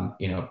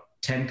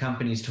 10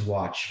 companies to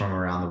watch from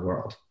around the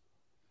world.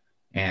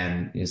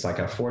 And it's like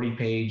a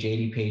 40-page,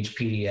 80-page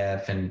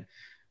PDF. And,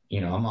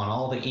 I'm on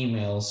all the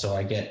emails. So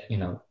I get,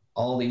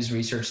 all these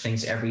research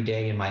things every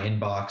day in my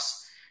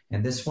inbox.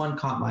 And this one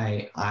caught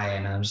my eye,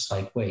 and I'm just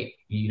like, wait,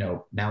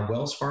 now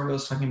Wells Fargo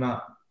is talking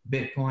about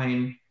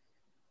Bitcoin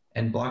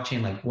and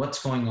blockchain. Like,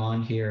 what's going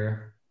on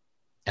here?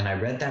 And I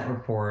read that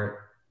report,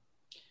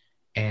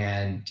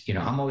 and,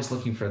 I'm always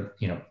looking for,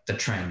 the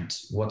trend.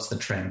 What's the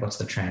trend? What's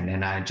the trend?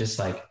 And I just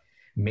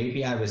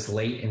maybe I was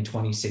late in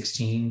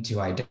 2016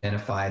 to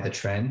identify the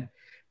trend,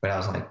 but I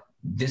was like,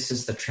 this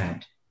is the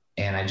trend.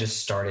 And I just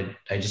started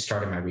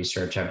my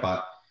research. I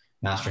bought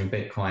Mastering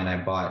Bitcoin. I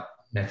bought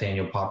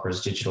Nathaniel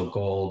Popper's Digital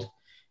Gold.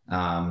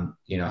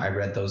 I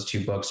read those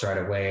two books right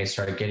away. I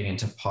started getting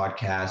into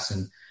podcasts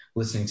and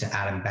listening to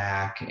Adam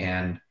Back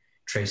and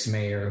Trace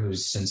Mayer,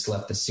 who's since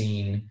left the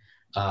scene,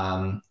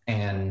 and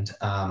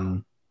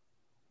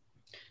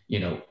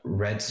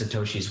read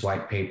Satoshi's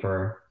white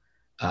paper.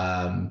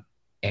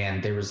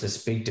 And there was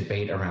this big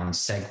debate around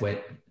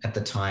SegWit at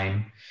the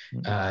time,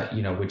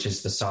 which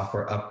is the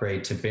software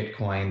upgrade to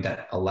Bitcoin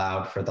that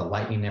allowed for the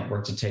Lightning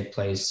Network to take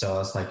place. So I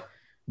was like,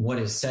 what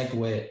is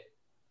SegWit?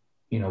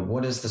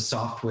 What does the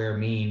software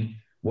mean?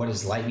 What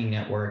is Lightning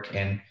Network?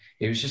 And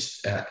it was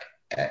just an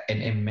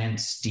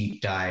immense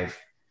deep dive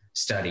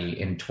study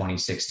in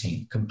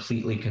 2016,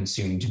 completely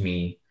consumed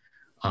me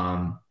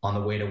on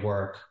the way to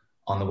work,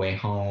 on the way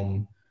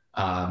home,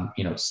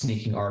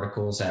 sneaking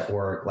articles at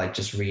work, like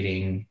just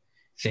reading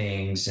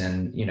things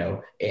and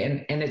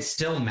it's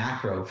still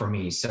macro for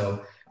me.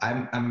 So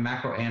I'm a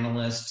macro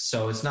analyst.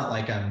 So it's not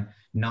like I'm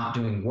not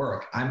doing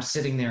work. I'm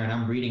sitting there and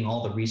I'm reading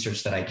all the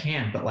research that I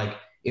can, but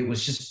it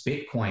was just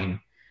Bitcoin.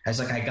 I was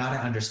like, I got to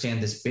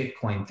understand this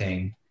Bitcoin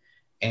thing.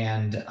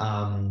 And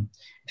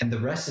the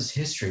rest is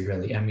history,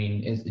 really. I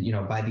mean,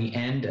 by the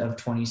end of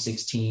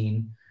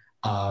 2016,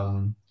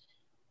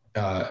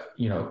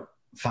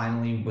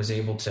 finally was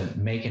able to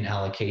make an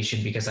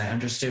allocation because I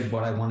understood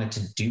what I wanted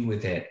to do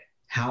with it,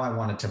 how I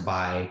wanted to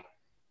buy,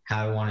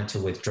 how I wanted to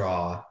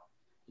withdraw,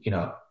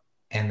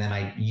 and then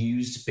I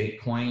used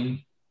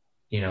Bitcoin,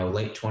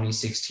 late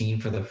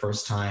 2016 for the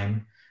first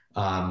time,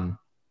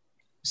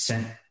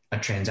 sent a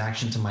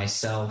transaction to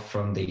myself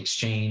from the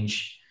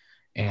exchange.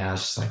 And I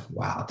was just like,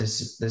 wow,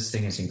 this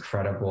thing is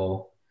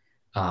incredible.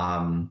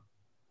 I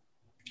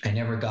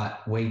never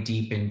got way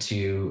deep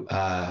into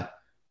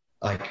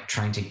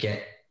trying to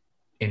get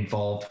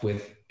involved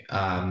with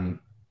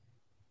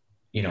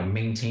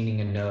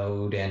maintaining a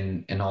node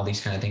and all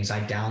these kind of things.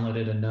 I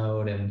downloaded a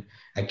node and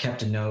I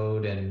kept a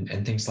node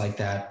and things like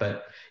that.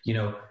 But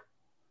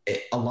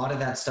a lot of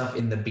that stuff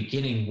in the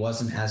beginning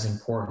wasn't as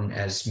important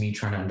as me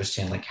trying to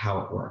understand like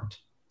how it worked.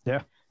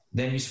 Yeah.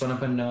 Then you spun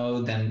up a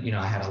node. Then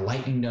I had a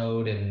Lightning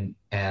node, and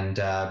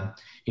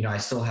I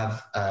still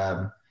have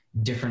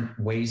different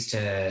ways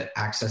to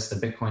access the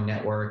Bitcoin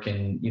network,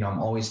 and I'm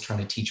always trying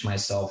to teach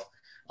myself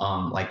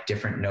like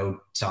different node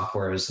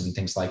softwares and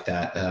things like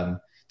that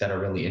that are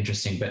really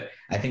interesting. But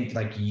I think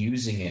like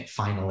using it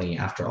finally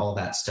after all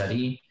that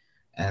study,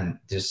 and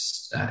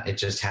just it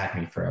just had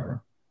me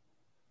forever.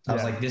 I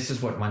was like, this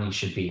is what money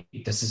should be.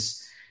 This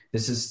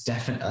is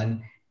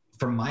definitely,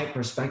 from my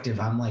perspective,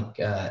 I'm like.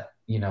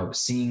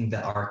 Seeing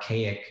the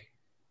archaic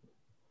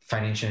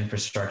financial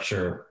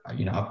infrastructure,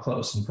 up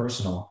close and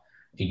personal,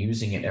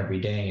 using it every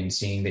day and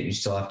seeing that you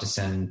still have to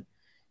send,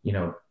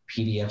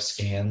 PDF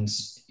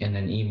scans in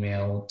an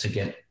email to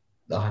get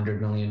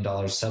 $100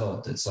 million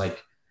settled. It's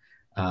like,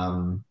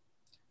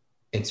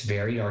 it's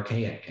very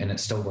archaic and it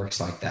still works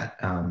like that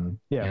in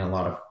a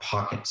lot of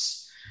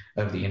pockets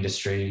of the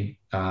industry.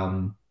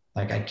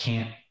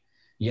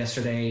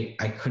 Yesterday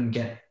I couldn't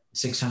get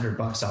 $600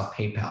 off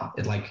PayPal.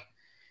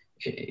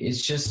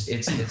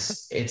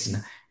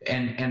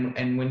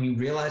 And when you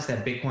realize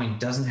that Bitcoin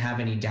doesn't have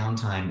any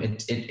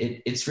downtime,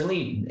 it's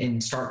really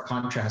in stark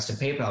contrast to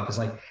PayPal, because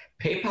like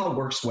PayPal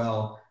works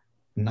well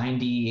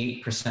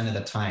 98% of the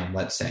time.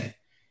 Let's say,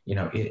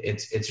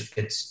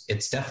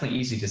 it's definitely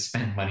easy to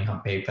spend money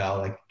on PayPal.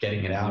 Like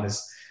getting it out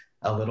is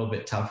a little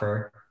bit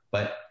tougher,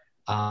 but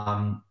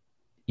the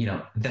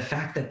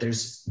fact that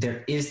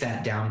there is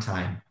that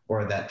downtime,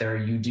 or that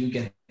you do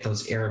get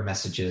those error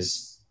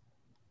messages.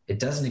 It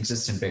doesn't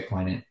exist in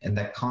Bitcoin, and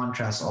that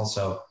contrast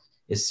also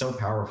is so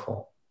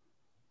powerful.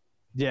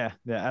 Yeah,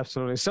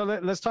 absolutely. So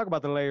let's talk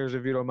about the layers,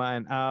 if you don't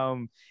mind.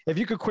 If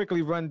you could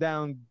quickly run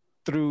down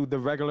through the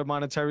regular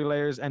monetary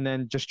layers and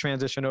then just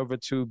transition over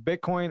to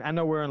Bitcoin. I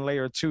know we're on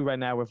layer 2 right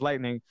now with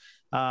Lightning,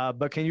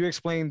 but can you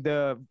explain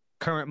the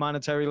current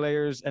monetary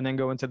layers and then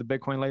go into the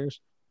Bitcoin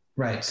layers?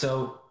 Right.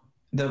 So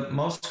the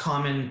most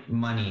common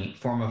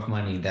form of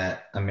money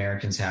that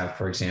Americans have,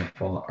 for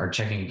example, are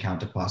checking account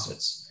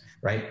deposits,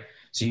 right?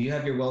 So you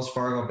have your Wells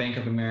Fargo, Bank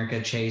of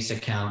America, Chase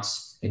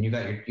accounts, and you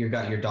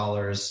got your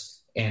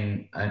dollars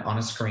on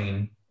a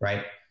screen,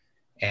 right?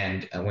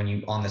 And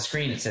when on the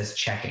screen it says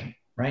checking,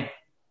 right?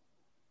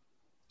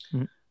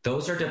 Mm-hmm.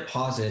 Those are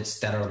deposits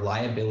that are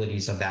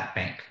liabilities of that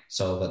bank.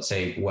 So let's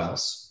say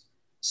Wells.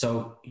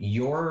 So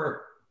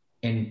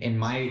in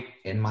my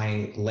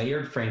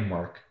layered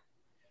framework,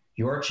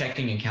 your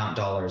checking account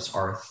dollars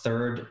are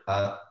third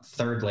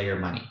layer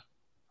money.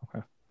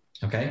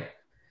 Okay.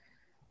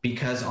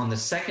 Because on the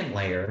second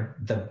layer,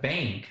 the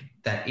bank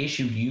that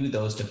issued you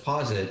those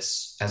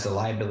deposits as a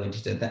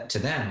liability to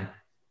them,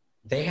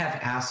 they have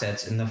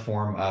assets in the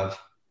form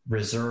of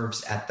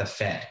reserves at the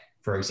Fed,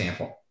 for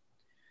example.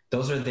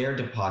 Those are their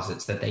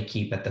deposits that they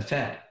keep at the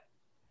Fed.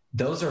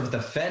 Those are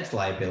the Fed's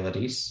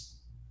liabilities,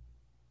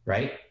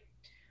 right?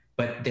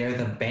 But they're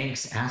the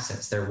bank's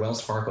assets. They're Wells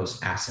Fargo's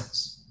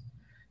assets.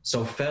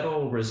 So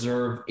Federal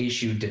Reserve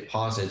issued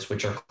deposits,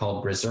 which are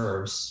called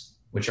reserves,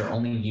 which are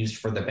only used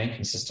for the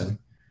banking system,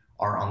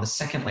 are on the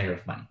second layer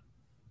of money.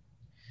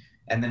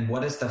 And then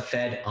what does the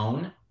Fed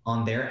own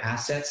on their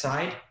asset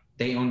side?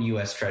 They own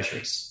U.S.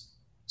 Treasuries.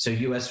 So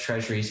U.S.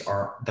 Treasuries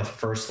are the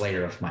first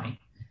layer of money.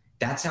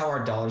 That's how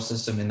our dollar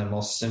system, in the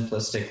most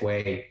simplistic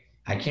way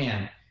I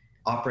can,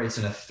 operates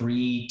in a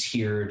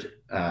 3-tiered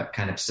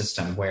kind of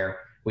system where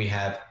we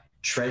have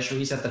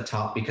Treasuries at the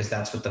top because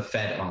that's what the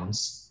Fed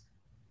owns.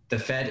 The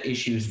Fed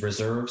issues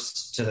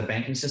reserves to the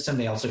banking system.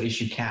 They also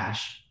issue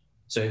cash.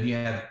 So if you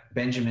have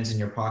Benjamins in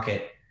your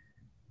pocket,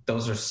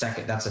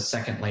 that's a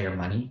second layer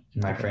money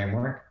in my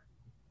framework.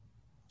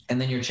 And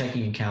then your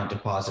checking account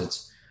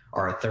deposits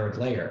are a third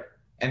layer.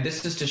 And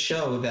this is to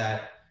show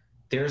that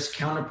there's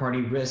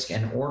counterparty risk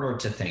and order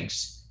to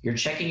things. Your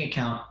checking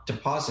account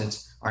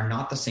deposits are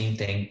not the same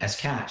thing as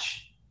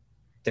cash.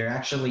 They're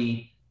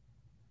actually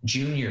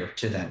junior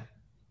to them.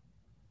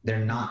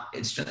 They're not,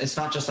 it's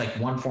not just like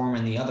one form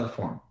and the other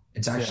form.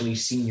 It's actually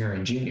senior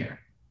and junior.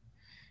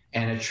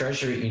 And a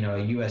treasury, a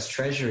U.S.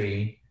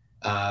 Treasury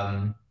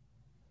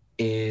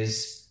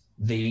is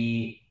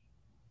the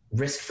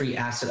risk-free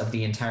asset of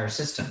the entire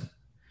system.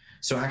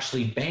 So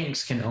actually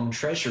banks can own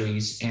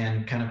treasuries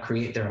and kind of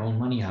create their own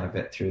money out of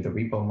it through the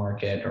repo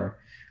market or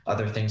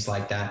other things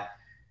like that.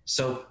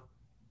 So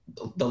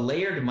the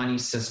layered money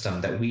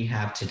system that we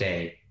have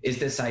today is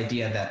this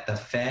idea that the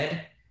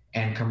Fed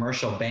and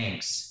commercial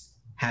banks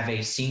have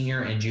a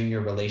senior and junior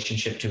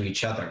relationship to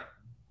each other,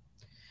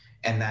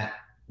 and that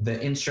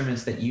the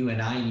instruments that you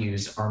and I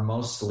use are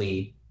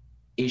mostly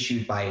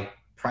issued by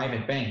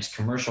private banks,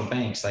 commercial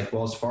banks like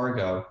Wells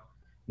Fargo,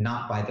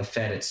 not by the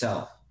Fed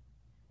itself.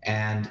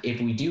 And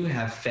if we do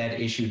have Fed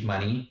issued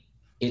money,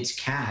 it's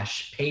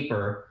cash,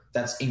 paper,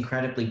 that's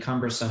incredibly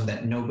cumbersome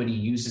that nobody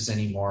uses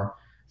anymore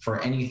for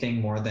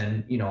anything more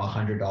than,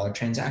 $100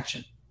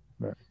 transaction.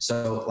 Right.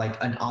 So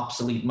like an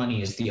obsolete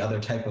money is the other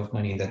type of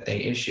money that they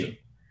issue,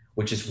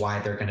 which is why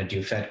they're going to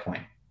do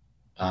FedCoin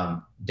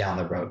down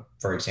the road,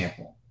 for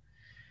example.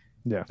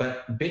 Yeah.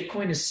 But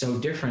Bitcoin is so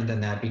different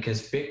than that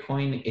because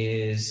Bitcoin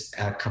is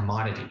a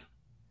commodity.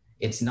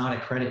 It's not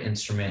a credit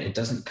instrument. It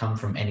doesn't come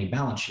from any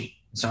balance sheet.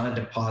 It's not a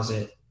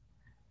deposit.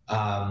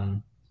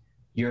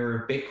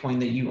 Your Bitcoin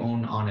that you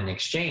own on an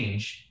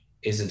exchange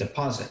is a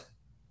deposit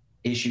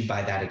issued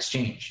by that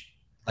exchange.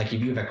 Like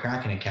if you have a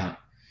Kraken account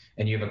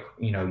and you have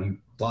you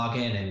log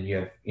in and you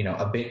have,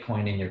 a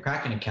Bitcoin in your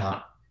Kraken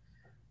account,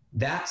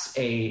 that's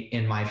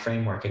in my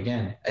framework,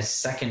 again, a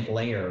second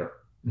layer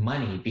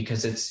money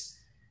because it's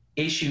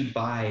issued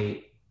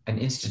by an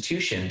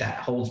institution that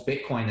holds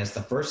Bitcoin as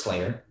the first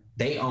layer.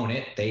 They own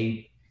it.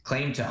 They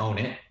claim to own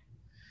it.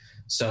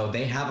 So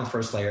they have a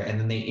first layer and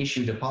then they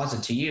issue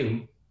deposit to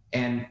you.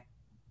 And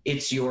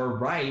it's your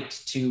right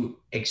to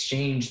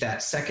exchange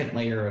that second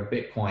layer of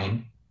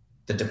Bitcoin,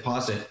 the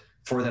deposit,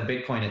 for the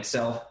Bitcoin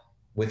itself,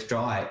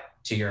 withdraw it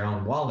to your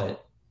own wallet.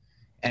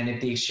 And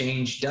if the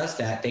exchange does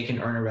that, they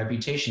can earn a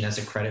reputation as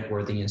a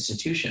credit-worthy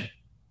institution.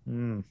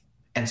 And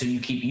so you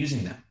keep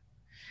using them.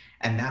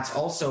 And that's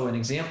also an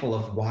example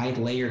of why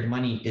layered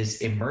money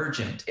is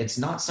emergent. It's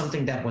not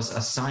something that was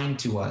assigned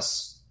to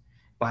us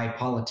by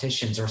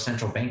politicians or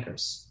central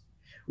bankers.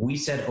 We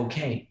said,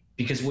 okay,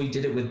 because we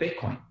did it with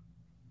Bitcoin.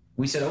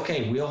 We said,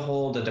 okay, we'll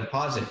hold a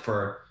deposit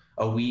for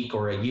a week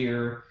or a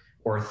year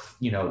or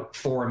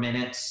 4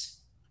 minutes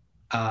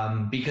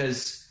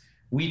because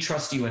we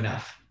trust you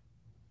enough.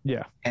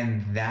 Yeah.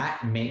 And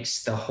that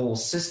makes the whole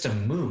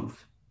system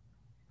move.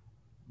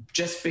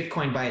 Just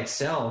Bitcoin by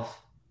itself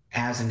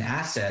as an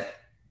asset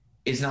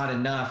is not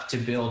enough to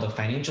build a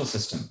financial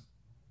system.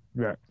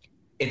 Right.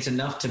 It's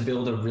enough to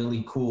build a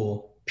really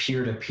cool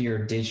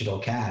peer-to-peer digital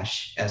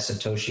cash as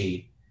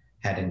Satoshi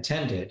had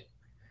intended.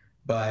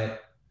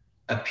 But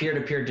a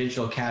peer-to-peer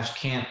digital cash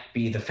can't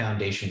be the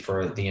foundation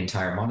for the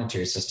entire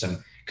monetary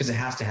system because it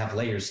has to have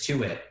layers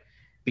to it.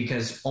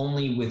 Because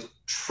only with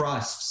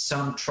trust,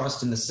 some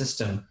trust in the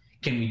system,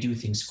 can we do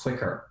things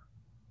quicker.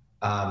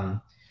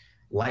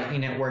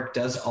 Lightning Network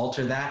does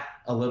alter that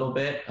a little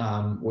bit,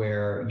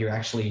 where you're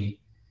actually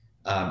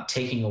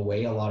taking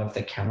away a lot of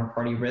the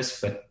counterparty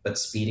risk, but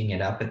speeding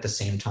it up at the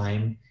same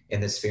time in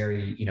this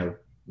very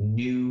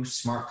new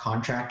smart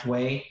contract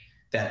way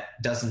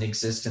that doesn't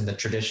exist in the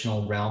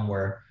traditional realm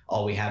where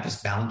all we have is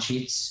balance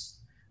sheets.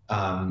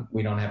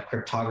 We don't have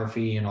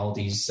cryptography and all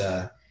these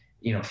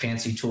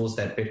fancy tools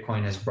that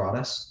Bitcoin has brought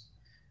us.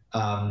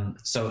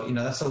 So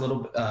that's a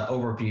little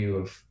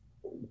overview of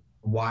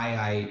why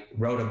I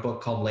wrote a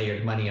book called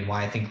Layered Money and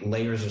why I think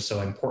layers are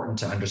so important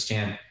to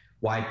understand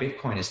why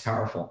Bitcoin is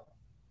powerful.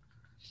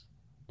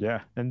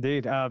 Yeah,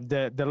 indeed.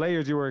 The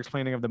layers you were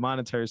explaining of the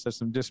monetary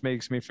system just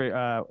makes me,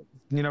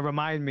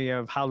 remind me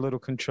of how little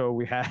control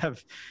we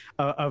have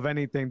of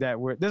anything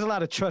there's a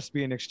lot of trust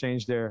being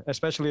exchanged there,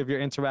 especially if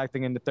you're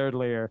interacting in the third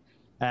layer,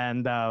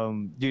 and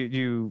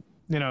you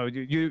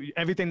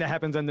everything that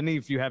happens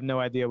underneath, you have no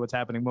idea what's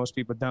happening. Most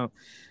people don't.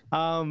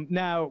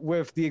 Now,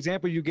 with the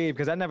example you gave,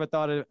 because I never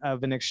thought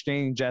of an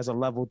exchange as a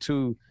level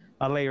 2,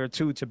 a layer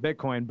 2 to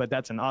Bitcoin, but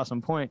that's an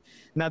awesome point.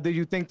 Now, do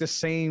you think the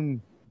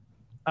same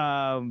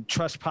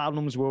trust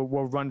problems will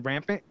run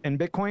rampant in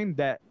Bitcoin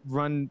that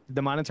run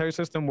the monetary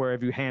system, where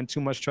if you hand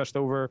too much trust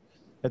over,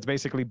 it's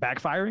basically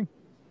backfiring?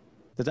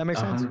 Does that make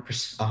sense?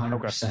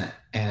 100%. Okay.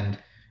 And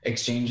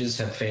exchanges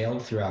have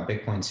failed throughout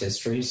Bitcoin's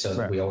history. So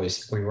right. We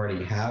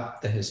already have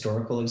the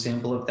historical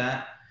example of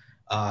that.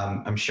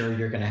 I'm sure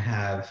you're going to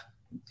have,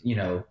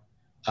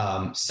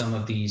 some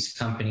of these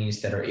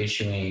companies that are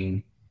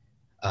issuing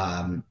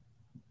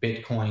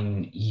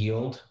Bitcoin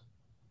yield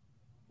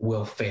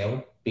will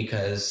fail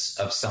because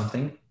of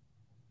something.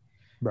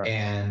 Right.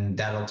 And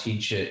that'll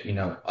teach it,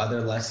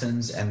 other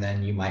lessons. And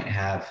then you might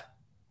have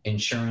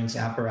insurance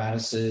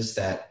apparatuses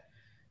that,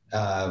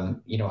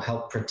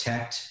 help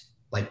protect,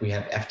 like we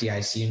have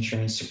FDIC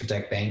insurance to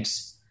protect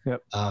banks.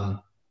 Yep.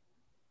 I'm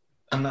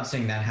not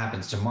saying that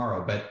happens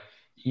tomorrow, but,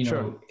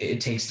 sure. It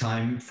takes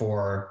time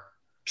for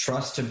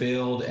trust to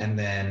build and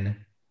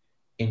then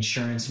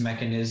insurance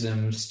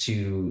mechanisms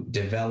to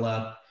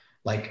develop.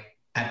 Like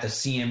at the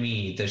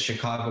CME, the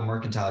Chicago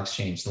Mercantile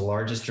Exchange, the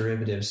largest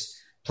derivatives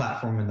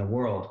platform in the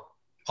world,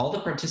 all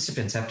the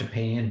participants have to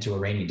pay into a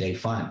rainy day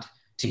fund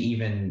to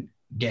even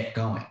get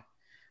going.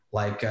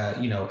 like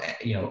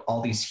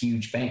all these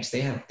huge banks.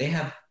 They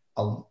have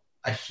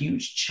a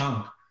huge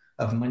chunk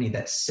of money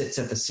that sits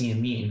at the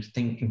CME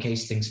in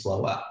case things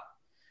blow up,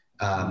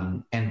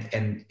 and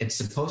it's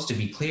supposed to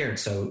be cleared.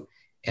 So,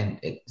 and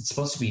it's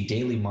supposed to be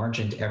daily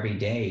margined every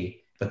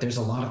day, but there's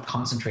a lot of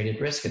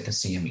concentrated risk at the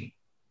CME.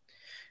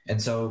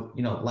 And so,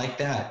 like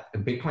that,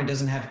 Bitcoin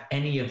doesn't have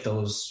any of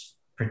those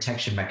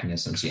protection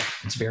mechanisms yet.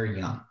 It's very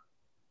young,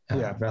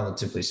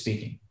 relatively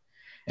speaking.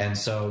 And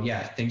so,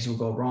 things will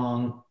go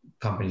wrong.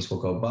 Companies will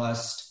go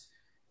bust.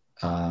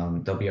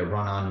 There'll be a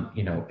run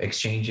on,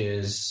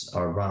 exchanges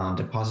or run on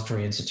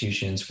depository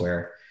institutions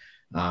where,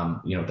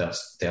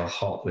 they'll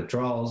halt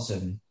withdrawals.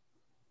 And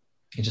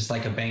it's just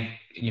like a bank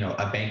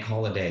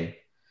holiday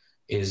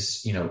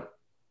is,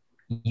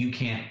 you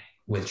can't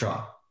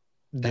withdraw.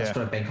 That's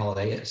what a bank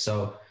holiday is.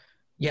 So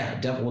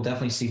we'll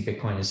definitely see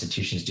Bitcoin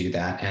institutions do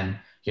that. And,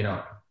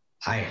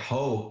 I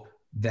hope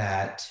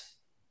that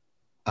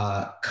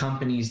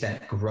companies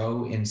that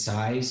grow in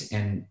size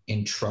and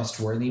in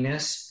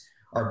trustworthiness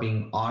are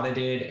being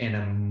audited in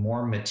a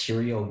more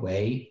material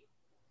way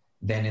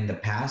than in the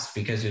past,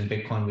 because in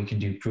Bitcoin, we can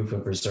do proof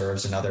of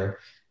reserves and other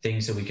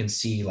things that we can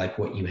see, like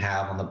what you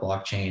have on the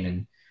blockchain.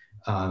 And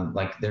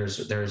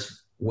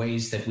there's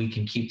ways that we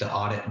can keep the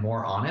audit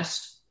more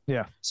honest.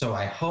 Yeah. So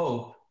I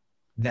hope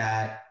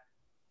that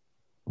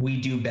we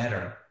do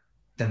better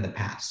than the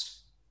past.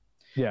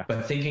 Yeah.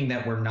 But thinking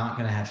that we're not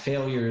going to have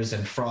failures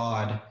and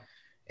fraud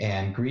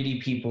and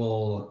greedy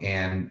people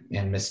and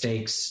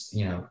mistakes,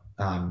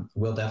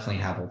 we'll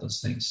definitely have all those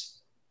things.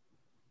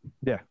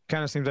 Yeah.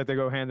 Kind of seems like they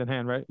go hand in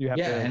hand, right? You have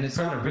to and it's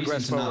not a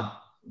reason to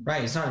not,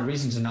 right. It's not a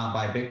reason to not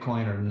buy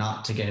Bitcoin or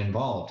not to get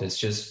involved.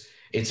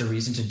 It's a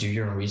reason to do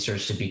your own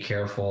research, to be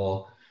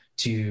careful,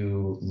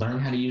 to learn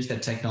how to use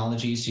that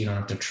technology so you don't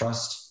have to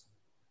trust.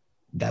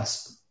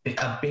 That's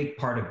a big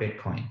part of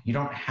Bitcoin. You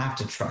don't have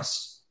to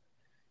trust.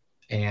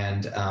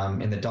 And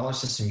in the dollar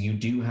system, you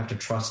do have to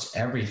trust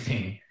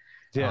everything.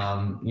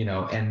 Yeah.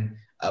 And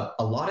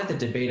a lot of the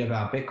debate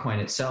about Bitcoin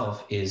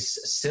itself is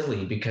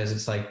silly, because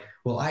it's like,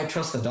 well, I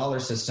trust the dollar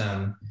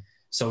system,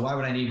 so why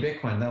would I need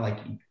Bitcoin? And they're like,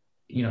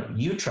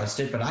 you trust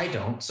it, but I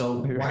don't. So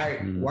why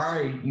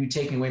are you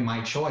taking away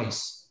my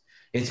choice?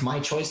 It's my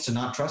choice to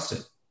not trust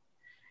it.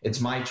 It's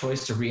my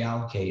choice to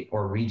reallocate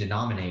or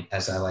redenominate,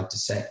 as I like to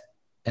say.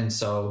 And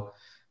so,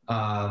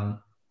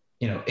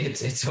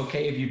 it's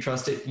okay if you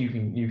trust it. You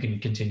can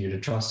continue to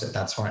trust it.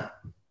 That's fine.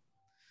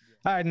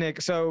 All right,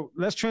 Nick. So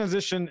let's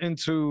transition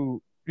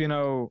into,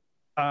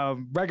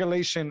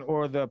 regulation,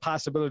 or the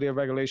possibility of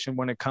regulation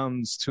when it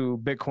comes to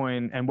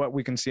Bitcoin and what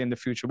we can see in the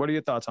future. What are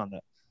your thoughts on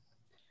that?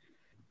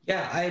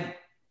 Yeah,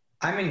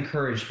 I'm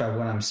encouraged by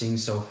what I'm seeing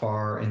so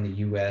far in the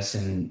U.S.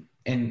 and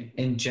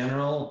in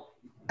general.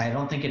 I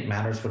don't think it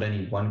matters what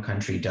any one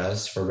country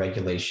does for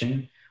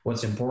regulation.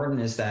 What's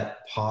important is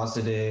that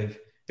positive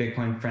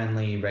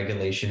Bitcoin-friendly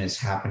regulation is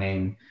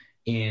happening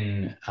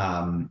in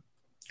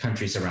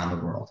countries around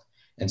the world.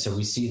 And so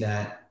we see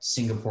that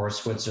Singapore,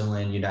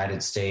 Switzerland,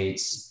 United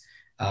States,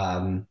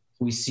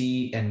 we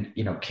see, and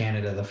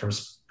Canada, the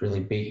first really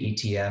big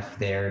ETF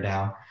there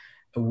now,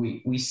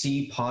 we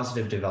see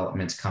positive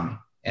developments coming.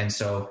 And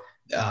so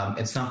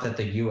it's not that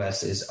the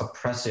US is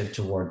oppressive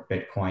toward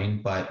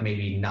Bitcoin, but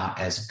maybe not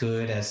as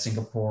good as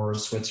Singapore,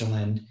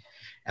 Switzerland,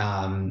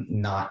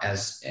 not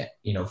as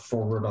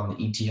forward on the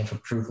ETF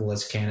approval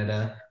as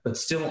Canada, but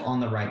still on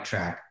the right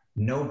track.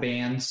 No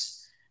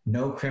bans,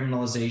 no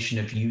criminalization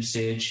of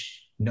usage,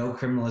 no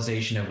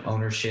criminalization of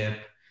ownership,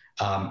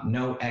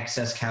 no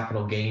excess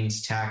capital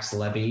gains tax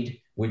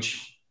levied,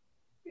 which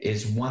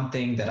is one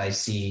thing that I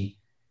see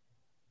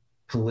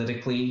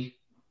politically,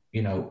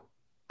 a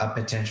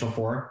potential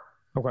for.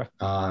 Okay.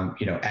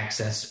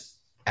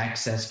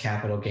 Excess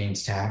capital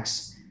gains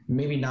tax,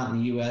 maybe not in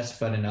the US,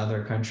 but in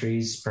other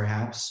countries,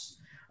 perhaps,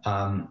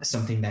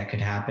 something that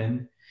could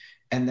happen.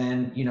 And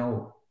then,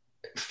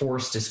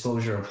 forced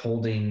disclosure of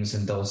holdings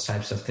and those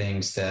types of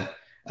things that,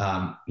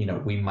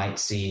 we might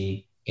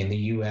see in the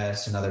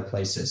US and other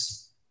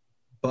places.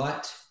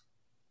 But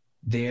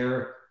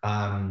there's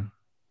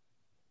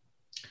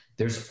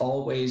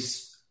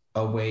always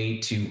a way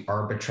to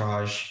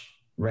arbitrage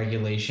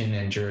regulation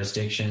and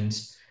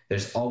jurisdictions.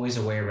 There's always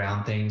a way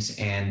around things.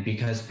 And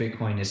because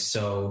Bitcoin is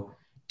so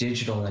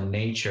digital in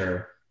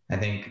nature, I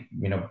think,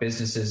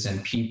 businesses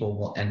and people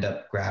will end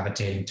up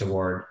gravitating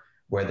toward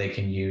where they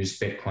can use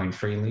Bitcoin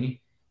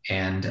freely.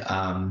 And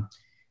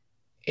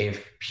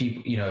if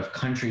people, if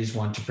countries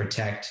want to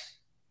protect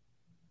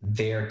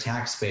their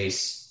tax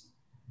base,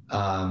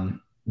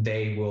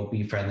 they will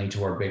be friendly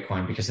toward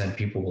Bitcoin, because then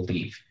people will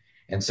leave.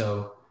 And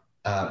so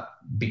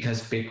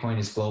because Bitcoin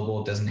is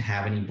global, doesn't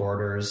have any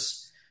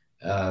borders,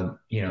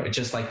 it's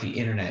just like the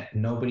internet.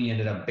 Nobody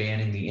ended up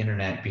banning the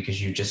internet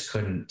because you just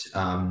couldn't,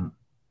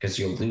 because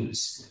you'll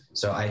lose.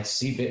 So I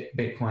see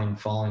Bitcoin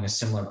following a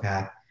similar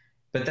path,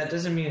 but that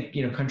doesn't mean,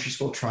 countries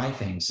will try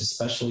things,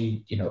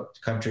 especially,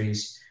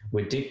 countries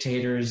with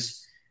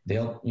dictators.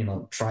 They'll,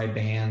 try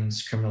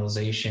bans,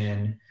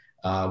 criminalization.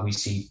 We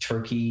see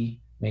Turkey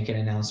make an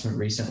announcement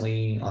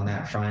recently on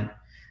that front.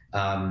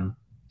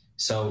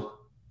 So,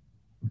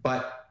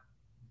 but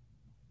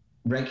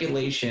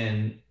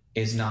regulation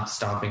is not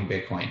stopping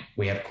Bitcoin.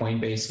 We have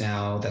Coinbase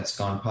now that's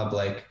gone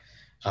public.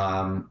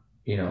 That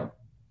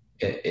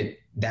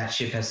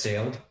ship has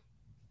sailed,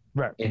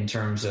 right, in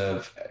terms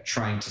of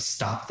trying to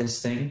stop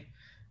this thing.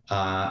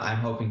 I'm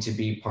hoping to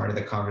be part of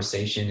the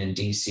conversation in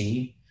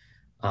DC.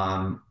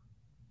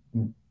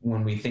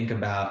 When we think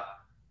about,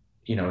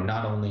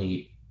 not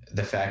only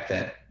the fact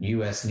that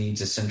US needs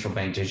a central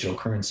bank digital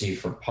currency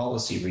for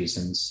policy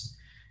reasons,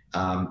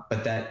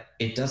 but that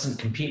it doesn't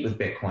compete with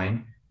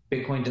Bitcoin.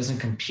 Bitcoin doesn't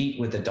compete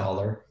with the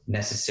dollar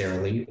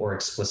necessarily or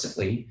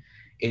explicitly.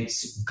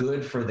 It's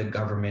good for the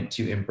government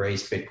to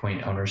embrace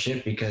Bitcoin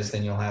ownership, because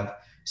then you'll have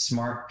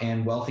smart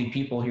and wealthy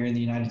people here in the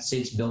United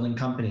States building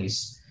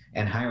companies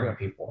and hiring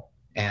people.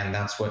 And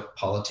that's what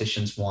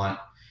politicians want,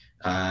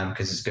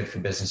 because it's good for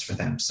business for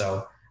them.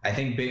 So I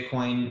think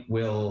Bitcoin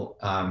will,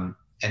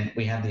 and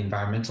we have the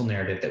environmental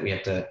narrative that we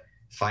have to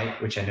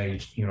fight, which I know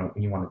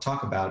you want to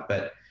talk about,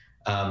 but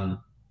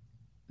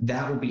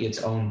that will be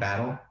its own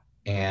battle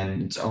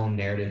and its own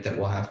narrative that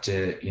we'll have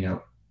to,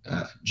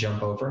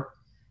 jump over.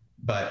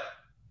 But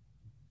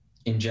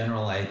in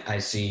general, I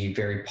see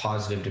very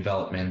positive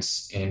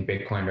developments in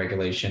Bitcoin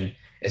regulation,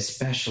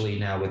 especially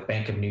now with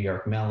Bank of New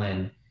York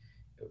Mellon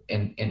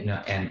and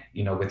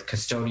with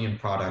custodian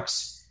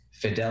products,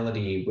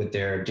 Fidelity with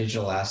their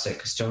digital asset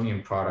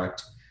custodian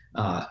product.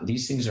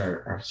 These things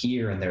are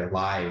here and they're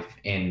live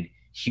in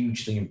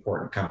hugely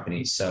important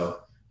companies. So,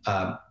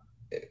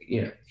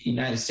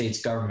 United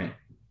States government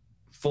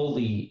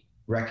fully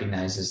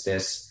recognizes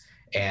this,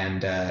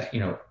 and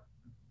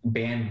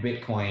banned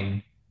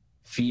Bitcoin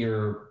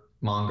fear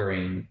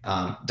mongering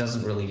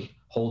doesn't really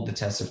hold the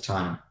test of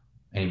time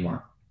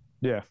anymore.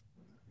 Yeah.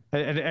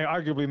 And it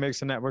arguably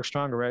makes the network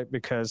stronger, right?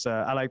 Because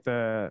I like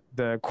the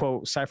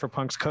quote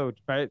cypherpunk's code,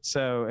 right?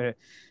 So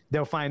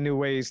they'll find new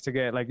ways to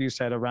get, like you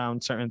said,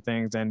 around certain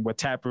things. And with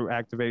Taproot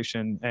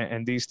activation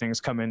and these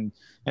things coming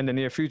in the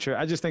near future,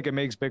 I just think it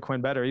makes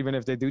Bitcoin better, even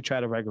if they do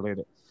try to regulate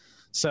it.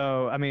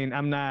 So, I mean,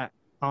 I'm not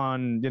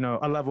on,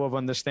 a level of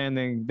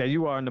understanding that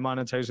you are in the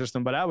monetary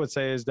system, but I would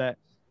say is that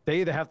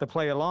they either have to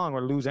play along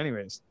or lose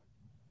anyways.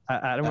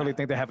 I don't really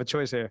think they have a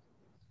choice here.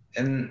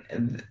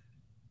 And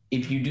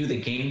if you do the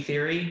game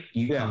theory,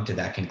 you come to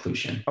that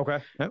conclusion. Okay.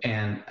 Yep.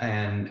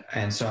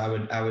 And so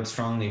I would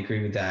strongly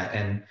agree with that.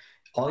 And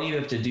all you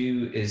have to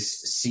do is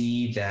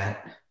see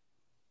that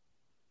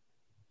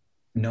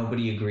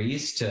nobody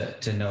agrees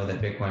to know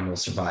that Bitcoin will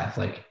survive.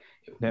 Like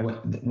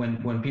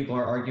when people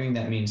are arguing,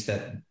 that means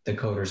that the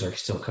coders are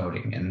still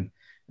coding, and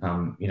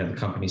the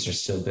companies are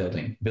still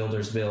building.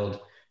 Builders build,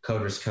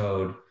 coders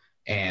code,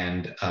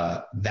 and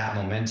that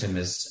momentum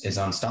is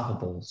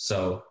unstoppable.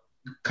 So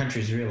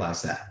countries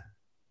realize that.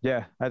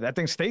 Yeah, I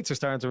think states are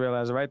starting to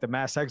realize it, right? The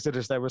mass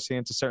exodus that we're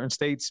seeing to certain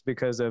states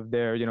because of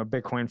their,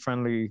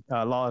 Bitcoin-friendly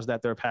laws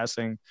that they're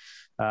passing.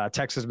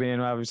 Texas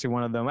being obviously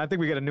one of them. I think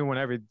we get a new one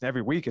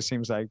every week, it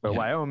seems like. But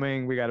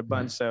Wyoming, we got a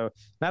bunch. So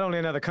not only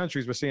in other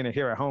countries, we're seeing it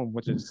here at home,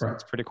 which is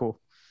it's pretty cool.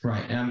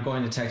 Right, and I'm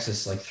going to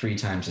Texas like 3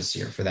 times this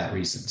year for that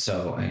reason.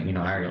 So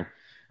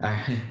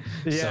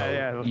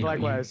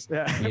likewise.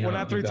 Well,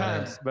 not 3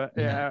 times, but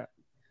yeah.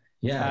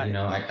 Yeah,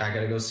 I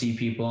got to go see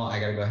people. I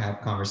got to go have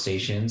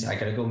conversations. I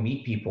got to go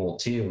meet people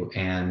too.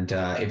 And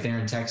if they're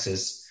in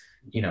Texas,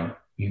 you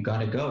got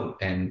to go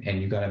and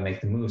you got to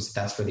make the moves.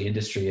 That's where the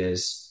industry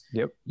is.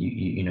 Yep.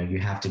 You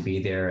have to be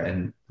there,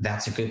 and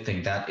that's a good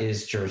thing. That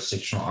is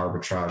jurisdictional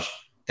arbitrage.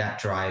 That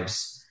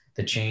drives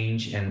the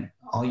change, and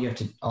all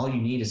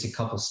you need is a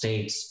couple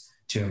states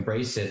to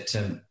embrace it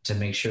to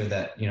make sure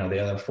that the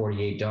other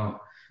 48 don't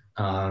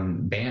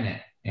ban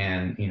it,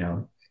 and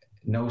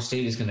no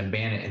state is going to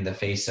ban it in the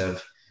face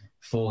of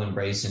full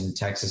embrace in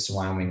Texas,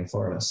 Wyoming, and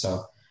Florida.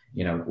 So,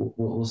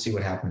 we'll see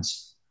what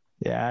happens.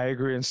 Yeah, I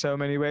agree in so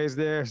many ways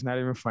there. It's not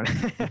even funny.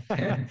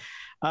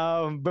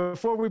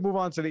 Before we move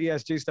on to the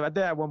ESG stuff, I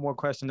did have one more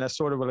question that's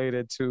sort of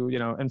related to,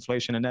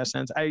 inflation in that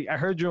sense. I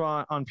heard you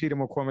on Peter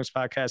McCormick's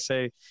podcast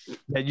say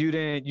that you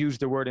didn't use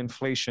the word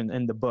inflation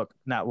in the book,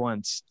 not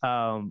once.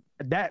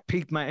 That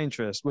piqued my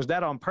interest. Was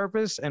that on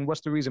purpose? And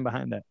what's the reason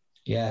behind that?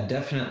 Yeah,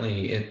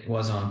 definitely. It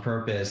was on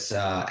purpose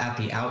at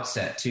the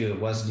outset too.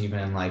 It wasn't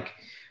even like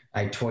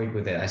I toyed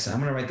with it. I said, I'm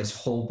going to write this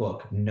whole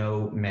book,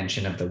 no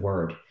mention of the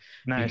word.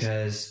 Nice.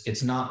 Because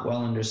it's not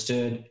well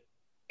understood,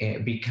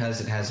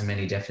 because it has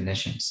many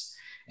definitions.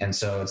 And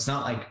so it's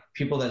not like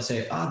people that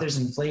say, there's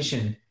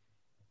inflation.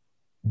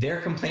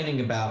 They're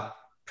complaining about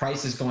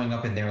prices going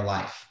up in their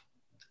life.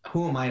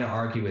 Who am I to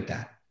argue with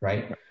that?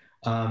 Right.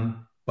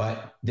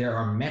 But there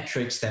are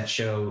metrics that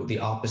show the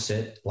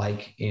opposite,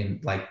 like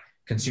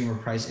consumer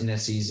price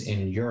indices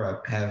in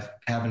Europe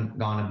haven't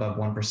gone above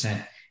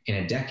 1% in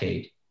a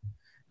decade.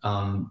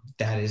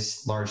 That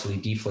is largely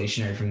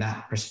deflationary from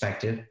that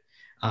perspective.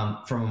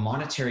 From a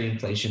monetary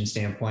inflation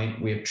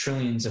standpoint, we have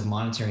trillions of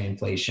monetary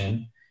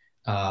inflation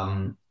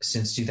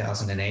since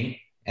 2008,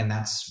 and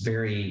that's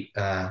very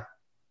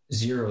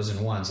zeros and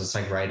ones. It's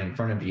like right in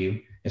front of you.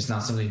 It's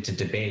not something to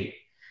debate.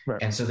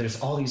 Right. And so there's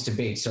all these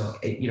debates. So,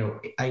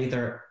 I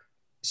either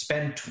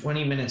spend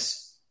 20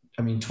 minutes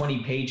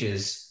 20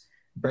 pages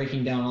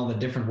breaking down all the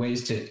different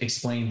ways to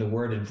explain the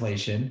word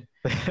inflation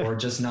or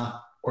just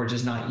not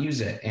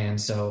use it. And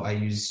so I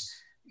use,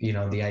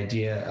 the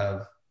idea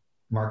of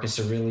Marcus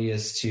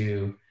Aurelius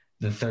to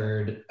the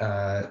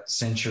 3rd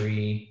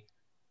century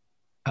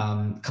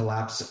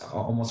collapse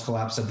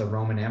of the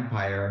Roman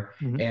Empire,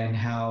 and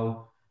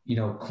how,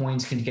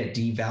 coins can get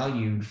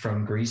devalued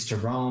from Greece to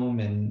Rome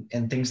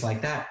and things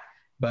like that.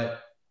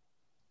 But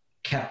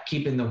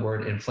keeping the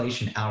word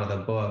inflation out of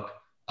the book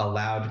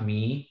allowed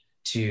me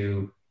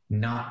to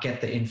not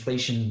get the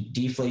inflation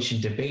deflation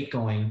debate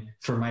going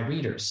for my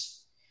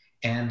readers.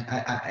 And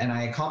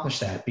I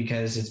accomplished that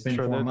because it's been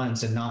 4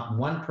 months and not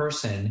one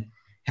person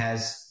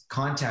has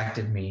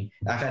contacted me.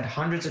 I've had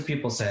hundreds of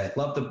people say,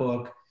 love the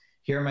book.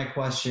 Here are my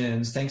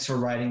questions. Thanks for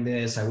writing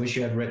this. I wish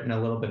you had written a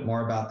little bit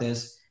more about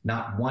this.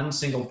 Not one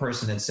single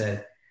person had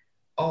said,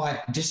 oh,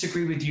 I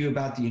disagree with you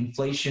about the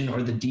inflation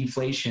or the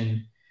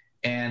deflation,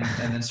 and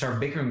then start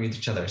bickering with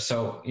each other.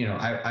 So,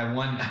 I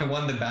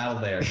won the battle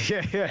there.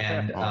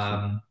 And,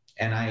 awesome.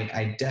 And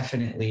I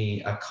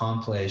definitely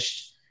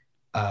accomplished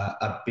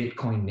a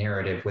Bitcoin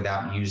narrative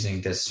without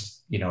using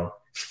this,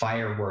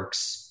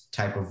 fireworks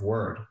type of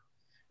word.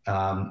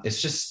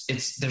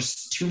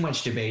 There's too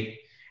much debate,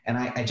 and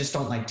I just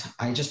don't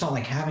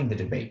like having the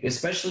debate,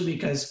 especially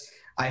because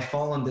I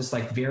fall on this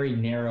like very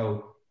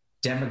narrow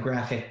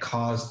demographic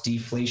cause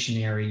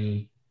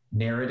deflationary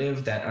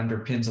narrative that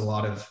underpins a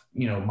lot of,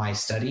 my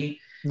study.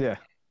 Yeah.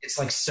 It's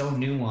like so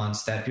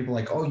nuanced that people are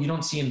like, oh, you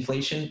don't see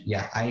inflation?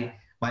 Yeah.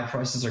 My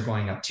prices are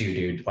going up too,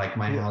 dude. Like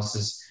my house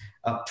is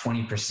up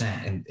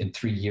 20% in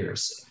 3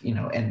 years,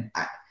 and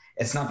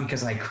it's not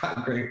because I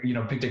got great,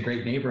 picked a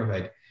great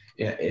neighborhood.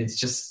 It's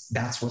just,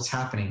 that's what's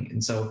happening.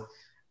 And so,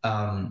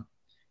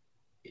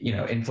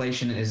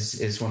 inflation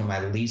is one of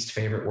my least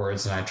favorite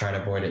words, and I try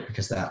to avoid it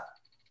because that.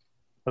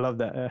 I love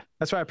that.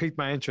 That's why I piqued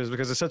my interest,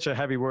 because it's such a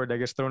heavy word that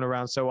gets thrown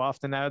around so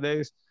often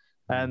nowadays.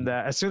 And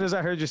as soon as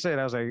I heard you say it,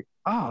 I was like,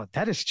 oh,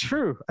 that is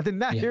true. I did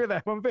not hear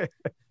that one bit.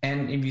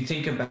 And if you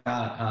think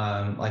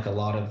about like a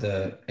lot of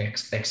the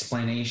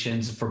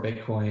explanations for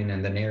Bitcoin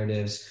and the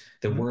narratives,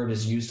 the word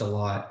is used a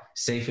lot.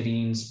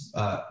 Saifedean's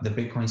The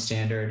Bitcoin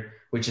Standard,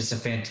 which is a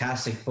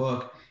fantastic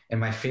book. And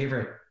my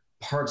favorite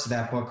parts of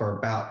that book are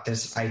about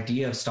this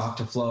idea of stock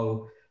to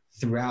flow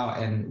throughout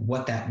and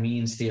what that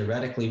means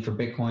theoretically for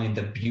Bitcoin,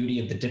 the beauty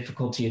of the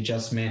difficulty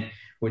adjustment,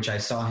 which I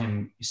saw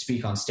him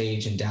speak on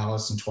stage in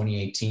Dallas in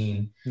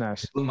 2018.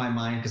 Nice. It blew my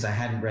mind because I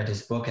hadn't read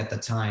his book at the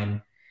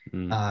time.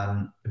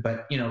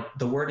 But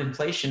the word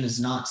inflation is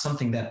not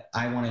something that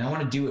I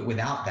want to do it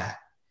without that.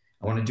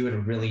 I want to do it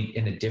really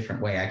in a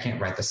different way. I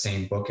can't write the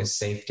same book as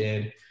Saif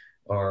did,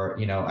 or,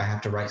 I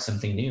have to write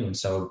something new. And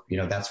so,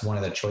 that's one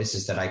of the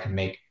choices that I can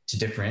make to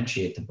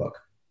differentiate the book.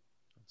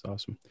 That's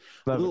awesome.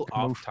 A little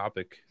off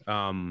topic.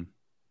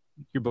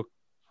 Your book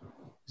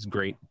is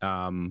great.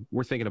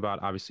 We're thinking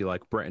about obviously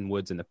like Bretton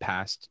Woods in the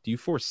past. Do you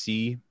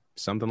foresee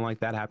something like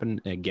that happen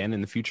again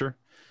in the future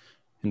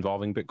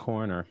involving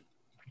Bitcoin? Or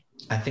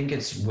I think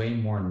it's way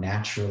more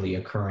naturally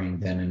occurring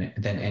than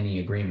any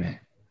agreement.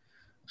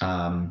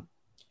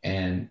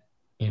 And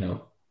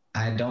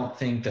I don't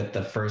think that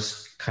the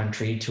first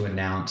country to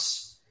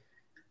announce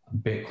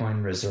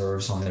Bitcoin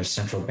reserves on their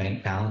central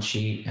bank balance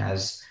sheet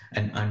as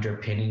an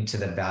underpinning to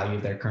the value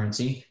of their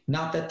currency,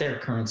 not that their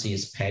currency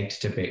is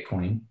pegged to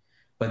Bitcoin,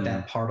 but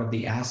that part of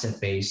the asset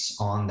base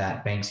on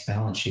that bank's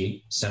balance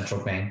sheet,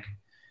 central bank,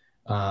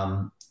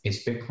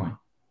 is Bitcoin.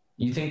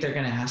 You think they're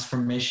going to ask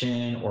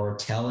permission or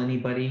tell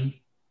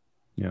anybody?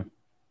 Yeah.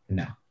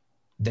 No,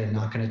 they're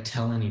not going to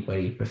tell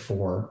anybody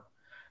before.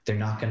 They're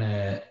not going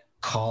to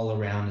call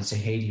around and say,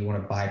 hey, do you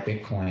want to buy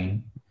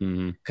Bitcoin?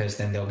 Because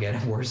then they'll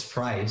get a worse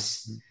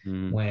price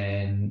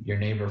when your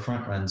neighbor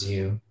front runs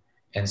you.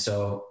 And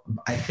so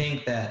I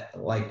think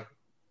that like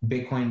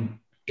Bitcoin,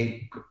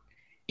 it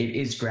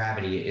is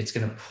gravity. It's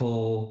going to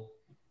pull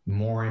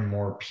more and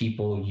more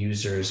people,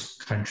 users,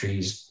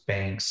 countries,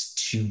 banks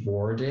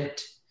toward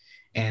it.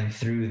 And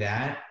through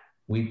that,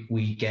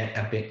 we get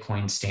a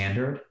Bitcoin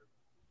standard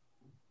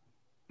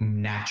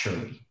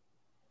naturally.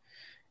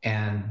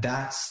 And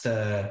that's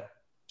the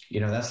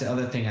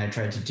other thing I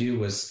tried to do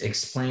was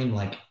explain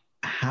like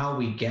how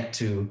we get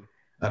to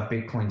a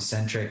Bitcoin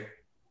centric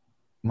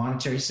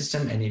monetary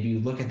system. And if you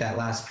look at that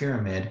last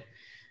pyramid,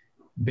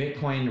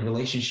 Bitcoin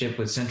relationship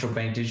with central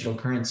bank digital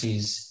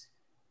currencies,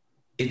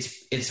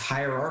 it's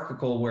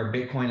hierarchical, where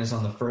Bitcoin is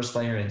on the first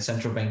layer and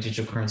central bank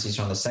digital currencies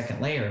are on the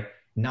second layer,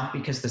 not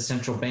because the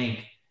central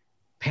bank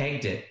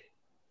pegged it,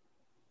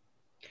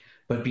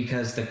 but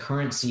because the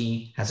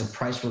currency has a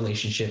price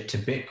relationship to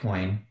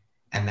Bitcoin,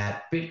 and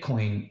that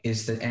Bitcoin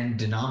is the end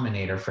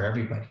denominator for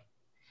everybody.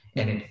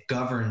 And it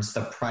governs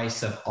the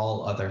price of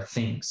all other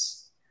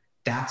things.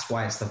 That's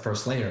why it's the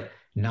first layer,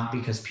 not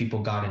because people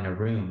got in a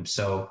room.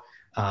 So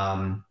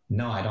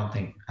no, I don't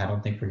think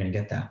we're going to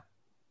get that.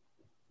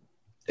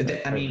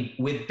 I mean,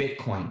 with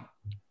Bitcoin,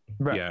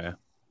 right? Yeah.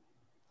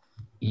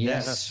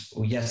 Yes,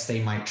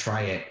 they might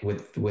try it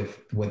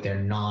with their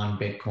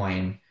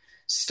non-Bitcoin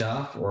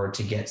stuff, or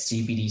to get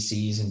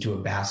CBDCs into a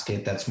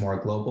basket that's more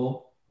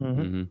global.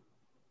 I'm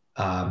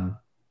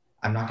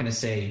not going to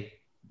say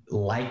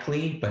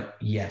likely, but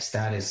yes,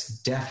 that is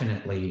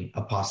definitely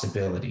a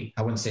possibility.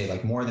 I wouldn't say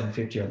like more than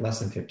 50 or less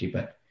than 50,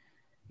 but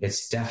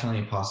it's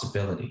definitely a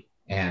possibility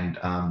and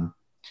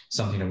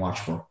something to watch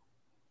for.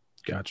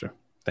 Gotcha.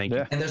 Thank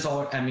you. And there's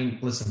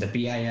listen, the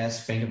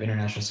BIS, Bank of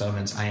International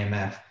Settlements,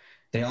 IMF,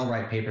 they all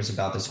write papers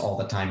about this all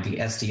the time. The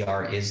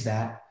SDR is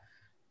that,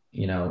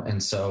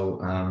 and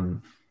so,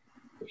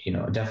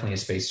 definitely a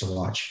space to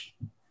watch.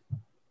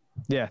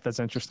 Yeah, that's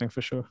interesting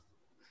for sure.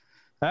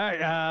 All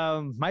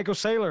right, Michael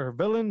Saylor,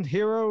 villain,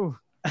 hero,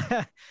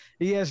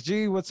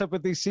 ESG. What's up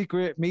with these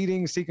secret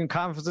meetings, secret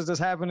conferences that's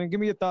happening? Give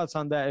me your thoughts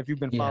on that if you've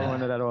been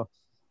following it at all.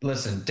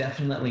 Listen,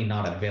 definitely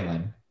not a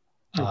villain.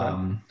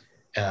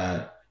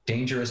 Okay.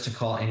 Dangerous to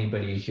call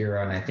anybody a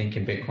hero, and I think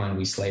in Bitcoin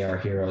we slay our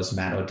heroes.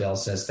 Matt Odell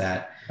says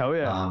that. Oh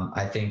yeah.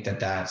 I think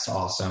that's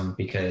awesome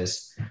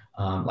because,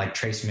 like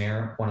Trace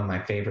Mayer, one of my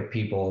favorite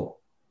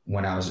people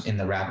when I was in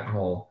the rabbit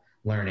hole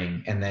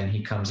learning, and then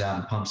he comes out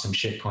and pumps some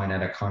shitcoin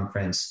at a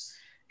conference.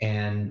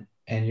 And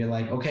you're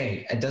like,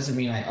 okay, it doesn't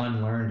mean I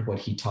unlearned what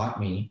he taught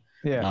me.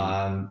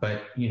 Yeah.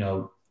 But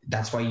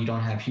that's why you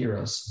don't have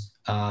heroes.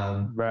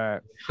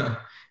 Right.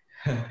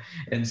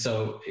 And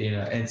so,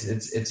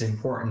 it's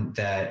important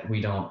that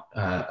we don't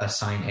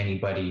assign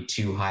anybody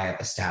too high of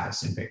a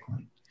status in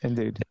Bitcoin.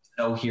 Indeed.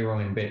 There's no hero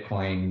in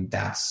Bitcoin.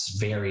 That's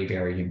very,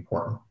 very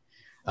important.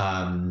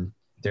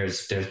 There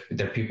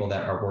are people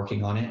that are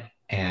working on it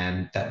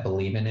and that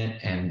believe in it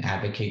and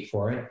advocate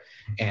for it.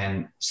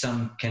 And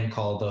some can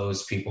call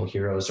those people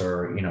heroes,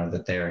 or,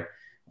 that they're,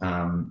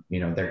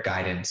 their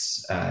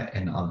guidance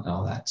and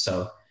all that.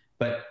 So,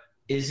 but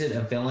is it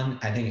a villain?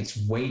 I think it's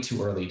way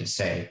too early to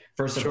say.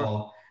 First of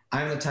all,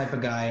 I'm the type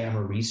of guy, I'm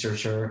a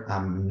researcher.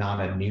 I'm not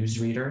a news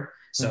reader.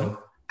 So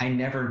I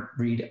never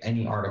read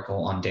any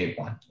article on day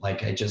one.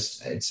 Like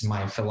it's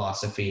my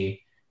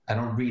philosophy. I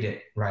don't read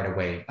it right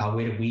away. I'll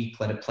wait a week,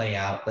 let it play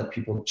out, let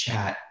people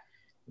chat,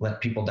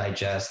 let people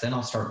digest. Then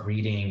I'll start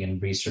reading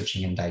and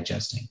researching and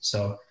digesting.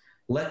 So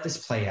let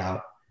this play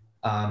out.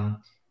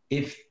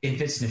 If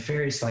it's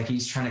nefarious, like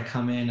he's trying to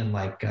come in and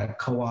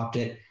co-opt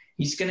it,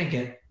 he's gonna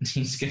get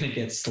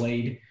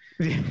slayed.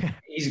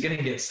 He's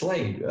gonna get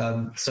slayed.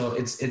 So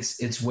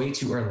it's way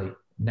too early.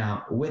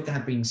 Now, with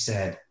that being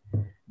said,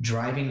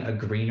 driving a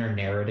greener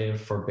narrative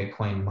for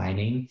Bitcoin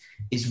mining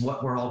is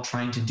what we're all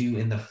trying to do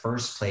in the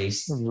first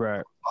place.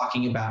 Right.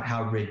 Talking about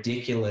how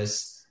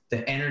ridiculous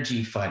the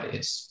energy FUD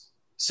is.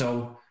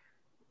 So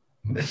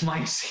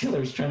Mike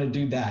Saylor is trying to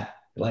do that.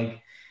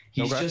 Like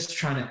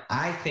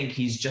I think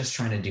he's just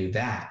trying to do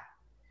that.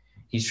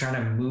 He's trying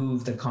to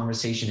move the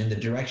conversation in the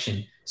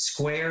direction.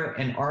 Square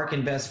and ARK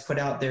Invest put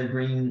out their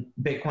green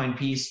Bitcoin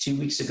piece 3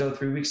 weeks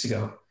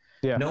ago.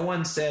 Yeah. No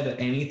one said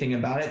anything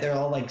about it. They're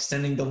all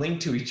sending the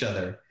link to each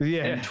other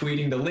and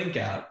tweeting the link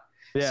out.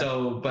 Yeah.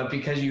 So, but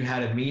because you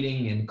had a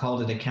meeting and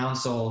called it a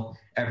council,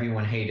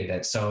 everyone hated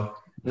it. So,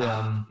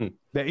 the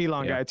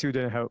Elon guy too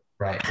didn't help.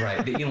 Right.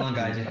 The Elon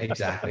guy did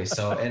exactly.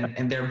 So,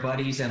 and they're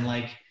buddies, and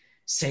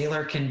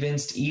Saylor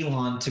convinced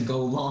Elon to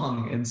go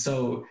long, and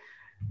so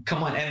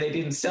come on, and they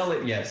didn't sell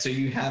it yet. So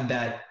you have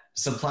that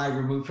supply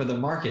removed for the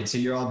market. So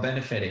you're all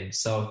benefiting.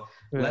 So.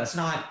 Yeah.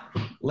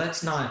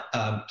 Let's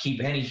not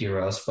keep any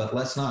heroes, but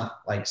let's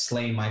not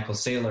slay Michael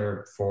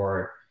Saylor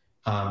for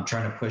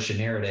trying to push a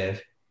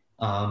narrative.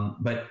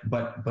 But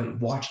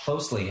watch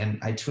closely. And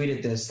I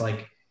tweeted this I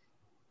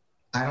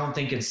don't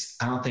think it's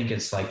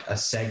like a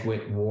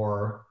SegWit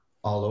war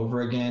all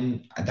over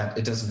again. That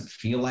it doesn't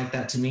feel like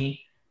that to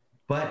me.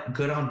 But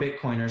good on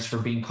Bitcoiners for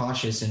being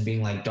cautious and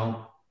being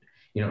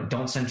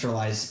don't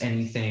centralize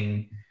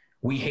anything.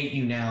 We hate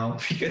you now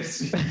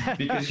because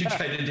you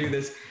tried to do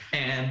this,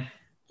 and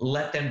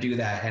let them do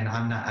that. And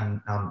I'm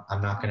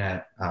not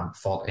gonna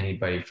fault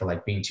anybody for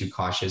being too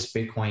cautious.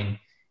 Bitcoin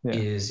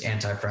is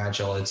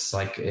anti-fragile. It's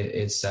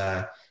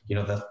the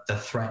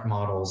threat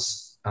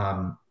models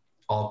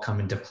all come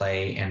into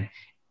play, and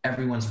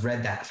everyone's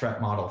read that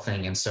threat model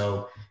thing. And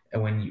so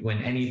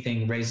when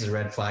anything raises a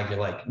red flag, you're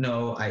like,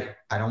 no, I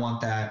don't want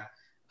that.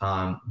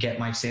 Get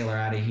Mike Saylor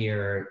out of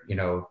here.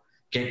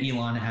 Get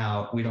Elon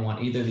out. We don't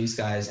want either of these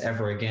guys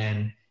ever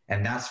again.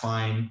 And that's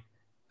fine.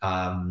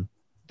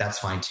 That's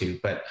fine too.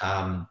 But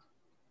I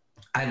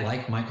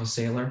like Michael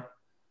Saylor.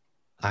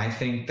 I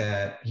think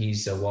that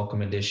he's a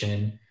welcome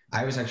addition.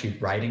 I was actually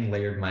writing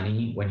Layered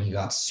Money when he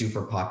got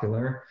super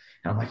popular.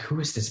 And I'm like, who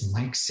is this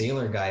Mike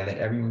Saylor guy that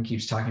everyone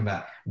keeps talking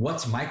about?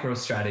 What's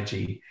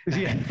MicroStrategy?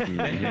 Yeah.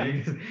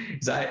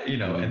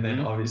 And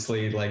then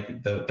obviously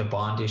the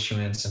bond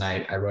issuance. And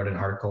I wrote an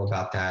article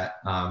about that,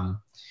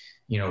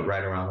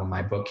 right around when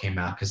my book came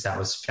out, because that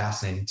was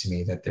fascinating to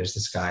me that there's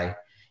this guy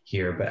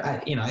here. But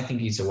I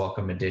think he's a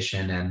welcome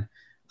addition, and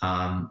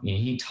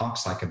he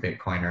talks like a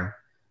Bitcoiner.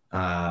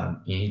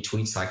 He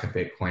tweets like a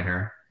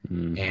Bitcoiner,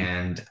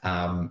 and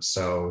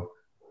so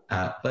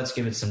let's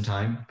give it some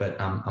time. But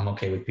I'm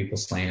okay with people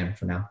slaying him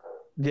for now.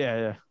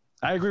 Yeah.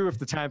 I agree with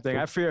the time thing.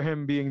 I fear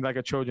him being like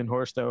a Trojan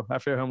horse, though. I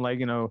fear him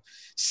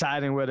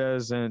siding with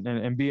us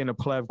and being a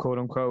pleb, quote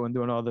unquote, and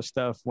doing all this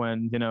stuff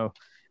when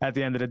at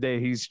the end of the day,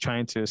 he's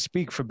trying to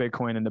speak for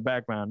Bitcoin in the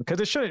background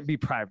because it shouldn't be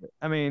private.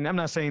 I mean, I'm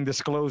not saying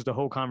disclose the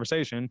whole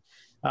conversation,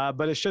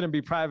 but it shouldn't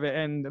be private.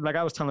 And like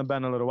I was telling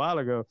Ben a little while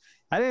ago,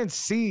 I didn't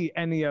see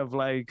any of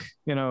like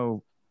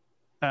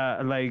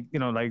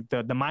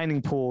the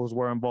mining pools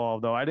were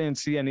involved, though. I didn't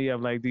see any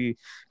of like the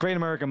Great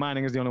American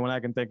Mining is the only one I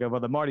can think of, or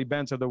the Marty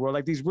Bents of the world,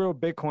 like these real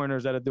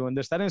Bitcoiners that are doing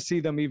this. I didn't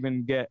see them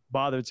even get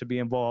bothered to be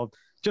involved.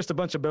 Just a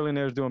bunch of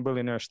billionaires doing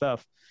billionaire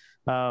stuff.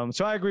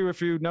 So I agree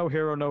with you. No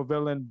hero, no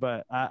villain,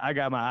 but I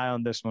got my eye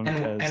on this one.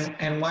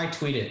 And why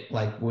tweet it?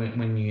 Like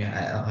when you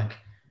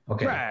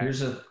okay, right.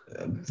 Here's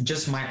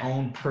just my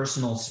own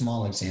personal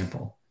small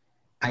example.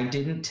 I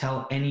didn't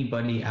tell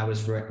anybody I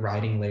was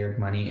writing Layered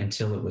Money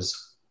until it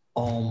was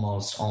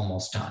almost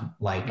done.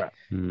 Like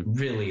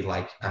really,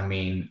 like, I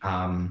mean,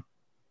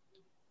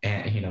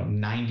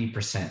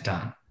 90%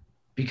 done,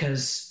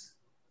 because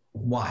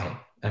why?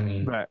 I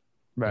mean, right.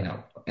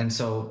 And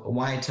so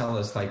why tell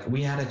us, like,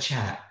 we had a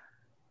chat.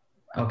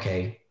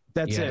 Okay.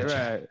 That's it.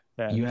 Right.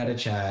 Yeah. You had a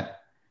chat.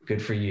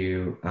 Good for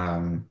you.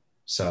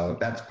 So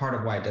that's part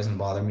of why it doesn't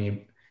bother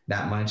me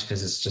that much,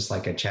 because it's just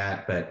like a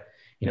chat, but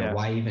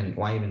why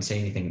even say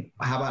anything?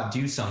 How about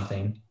do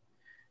something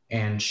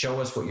and show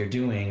us what you're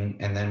doing,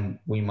 and then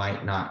we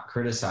might not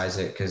criticize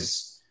it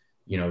because,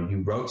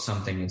 you wrote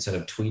something instead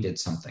of tweeted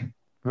something.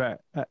 Right.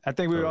 I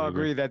think we would all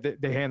agree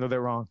that they handled it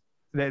wrong.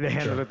 They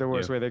handled it the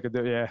worst way they could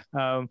do it. Yeah.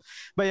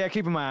 But yeah,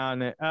 keep an eye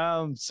on it.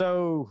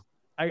 So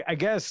I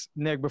guess,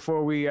 Nick,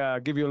 before we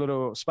give you a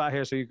little spot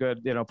here so you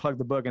could, plug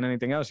the book and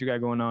anything else you got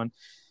going on,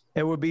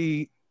 it would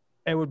be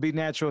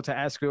natural to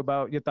ask you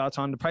about your thoughts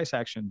on the price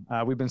action.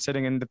 We've been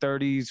sitting in the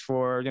 30s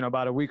for,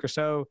 about a week or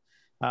so.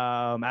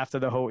 After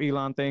the whole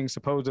Elon thing,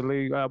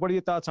 supposedly. What are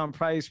your thoughts on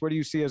price? Where do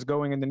you see us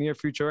going in the near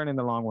future and in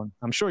the long one?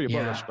 I'm sure you're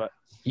bullish, but.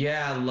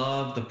 Yeah, I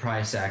love the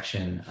price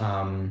action.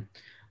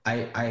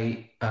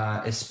 I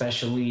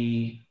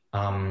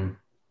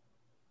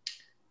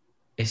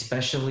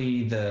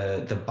especially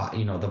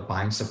the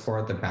buying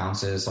support that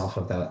bounces off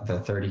of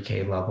the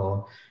 30K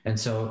level. And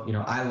so,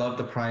 I love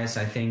the price.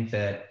 I think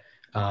that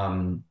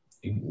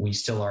we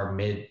still are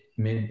mid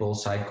bull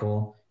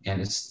cycle. And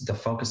it's the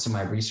focus of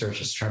my research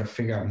is trying to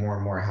figure out more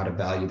and more how to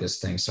value this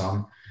thing.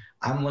 So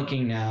I'm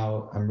looking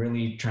now, I'm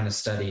really trying to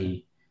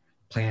study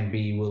Plan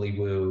B, Willy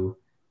Woo,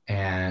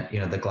 and,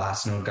 the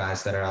Glassnode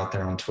guys that are out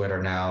there on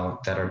Twitter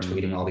now that are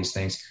tweeting all these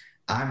things.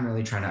 I'm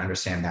really trying to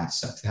understand that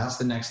stuff. That's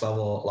the next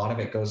level. A lot of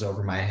it goes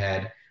over my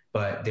head,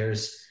 but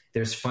there's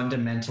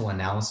fundamental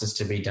analysis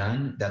to be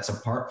done that's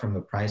apart from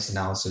the price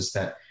analysis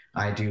that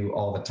I do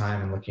all the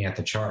time and looking at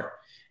the chart.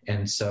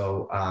 And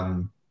so,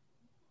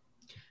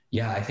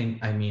 I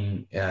think,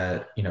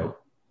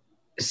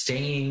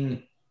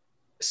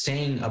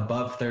 staying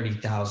above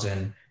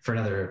 30,000 for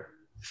another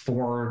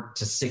 4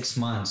 to 6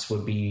 months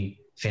would be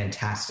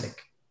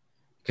fantastic,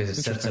 because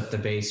it sets up the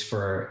base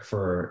for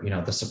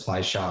the supply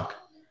shock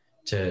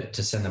to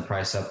send the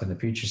price up in the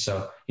future.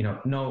 So,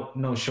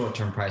 no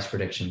short-term price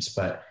predictions,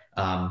 but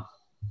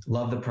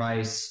love the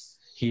price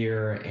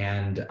here,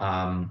 and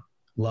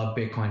love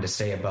Bitcoin to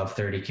stay above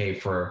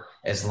 30K for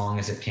as long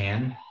as it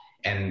can,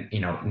 and,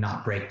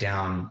 not break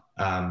down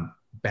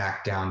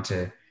back down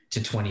to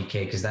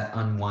 20K, because that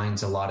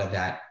unwinds a lot of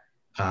that,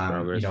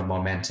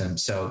 momentum.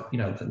 So,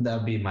 that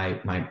would be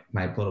my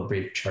little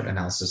brief chart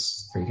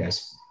analysis for you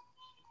guys.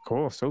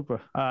 Cool.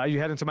 Super. Are you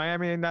heading to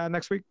Miami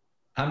next week?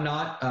 I'm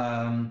not.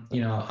 I'm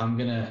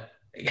going to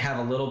have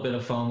a little bit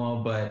of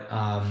FOMO, but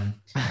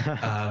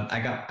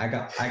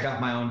I got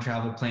my own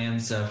travel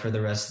plans for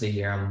the rest of the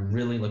year. I'm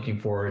really looking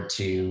forward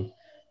to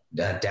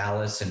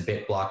Dallas and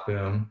BitBlock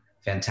Boom.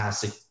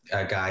 Fantastic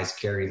guys.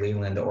 Gary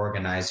Leland, the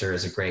organizer,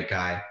 is a great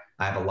guy.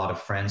 I have a lot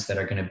of friends that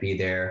are going to be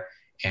there,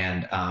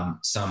 and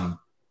some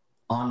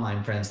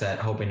online friends that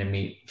hoping to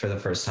meet for the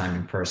first time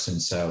in person.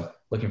 So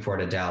looking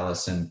forward to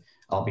Dallas, and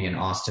I'll be in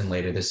Austin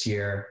later this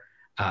year.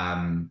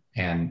 And,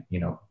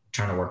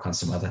 trying to work on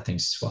some other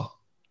things as well.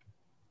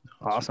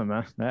 Awesome,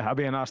 man. Yeah, I'll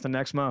be in Austin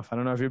next month. I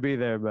don't know if you'll be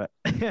there, but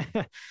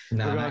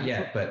no, not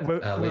yet, but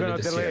later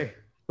this year.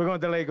 We're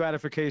going to delay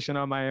gratification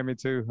on Miami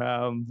too.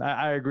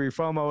 I agree,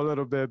 FOMO a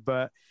little bit,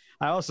 but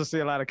I also see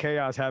a lot of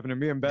chaos happening.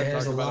 Me and Ben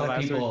There's a lot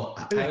of people.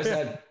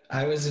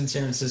 I was in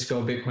San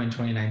Francisco, Bitcoin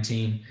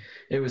 2019.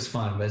 It was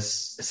fun, but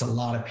it's a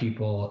lot of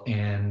people,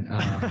 and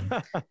I'm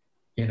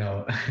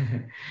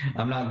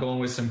not going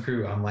with some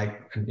crew. I'm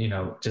like,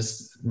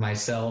 just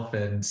myself,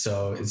 and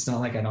so it's not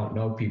like I don't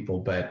know people,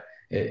 but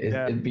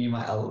it'd be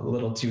a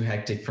little too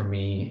hectic for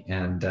me,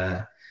 and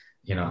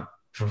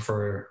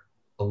prefer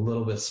a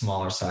little bit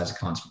smaller size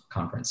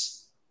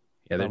conference.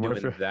 Yeah, they're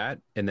doing that,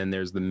 and then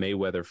there's the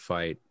Mayweather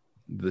fight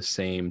the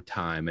same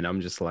time, and I'm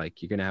just like,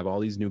 you're gonna have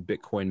all these new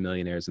Bitcoin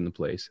millionaires in the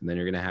place, and then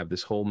you're gonna have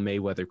this whole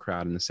Mayweather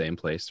crowd in the same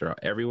place.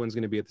 Everyone's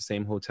gonna be at the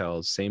same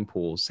hotels, same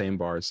pools, same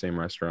bars, same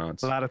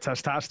restaurants. A lot of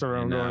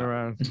testosterone going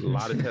around. A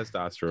lot of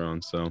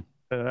testosterone. So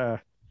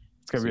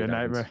it's gonna be a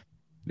nightmare.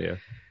 Yeah.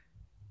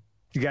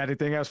 You got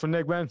anything else for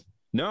Nick, Ben?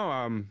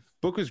 No.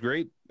 Book was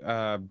great.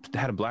 Had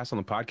a blast on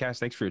the podcast.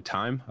 Thanks for your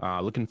time.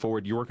 Looking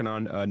forward. You're working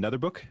on another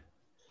book?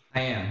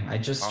 I am. I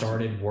just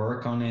started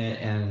work on it,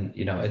 and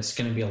it's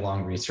going to be a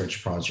long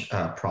research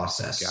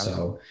process.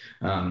 So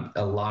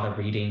a lot of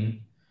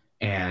reading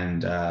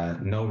and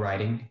no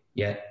writing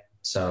yet.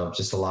 So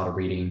just a lot of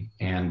reading,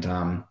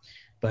 and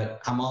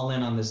but I'm all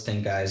in on this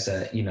thing, guys.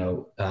 Love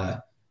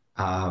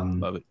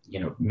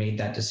it. Made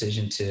that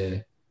decision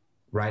to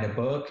write a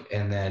book,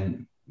 and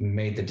then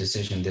made the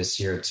decision this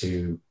year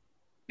to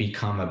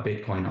become a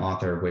Bitcoin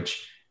author,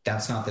 which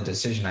that's not the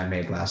decision I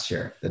made last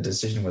year. The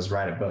decision was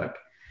write a book.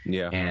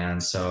 Yeah.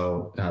 And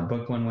so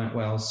book one went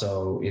well.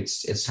 So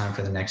it's time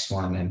for the next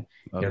one,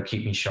 and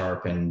keep me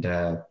sharp. And,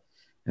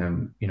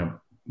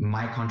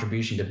 my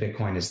contribution to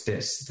Bitcoin is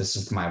this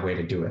is my way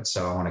to do it.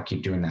 So I want to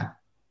keep doing that.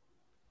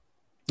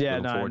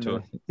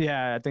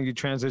 Yeah, I think you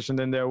transitioned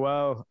in there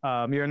well.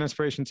 You're an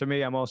inspiration to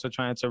me. I'm also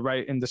trying to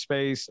write in the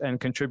space and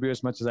contribute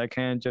as much as I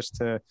can just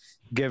to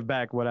give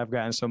back what I've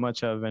gotten so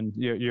much of. And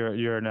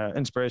you're an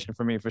inspiration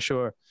for me for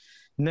sure.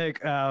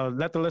 Nick,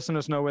 let the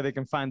listeners know where they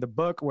can find the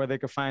book, where they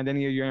can find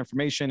any of your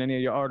information, any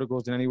of your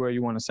articles, and anywhere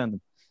you want to send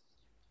them.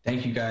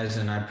 Thank you, guys,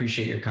 and I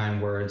appreciate your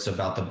kind words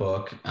about the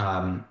book.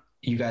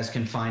 You guys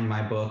can find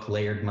my book,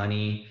 Layered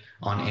Money,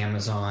 on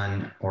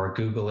Amazon or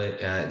Google it.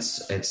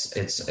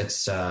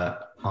 It's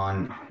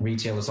on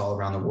retailers all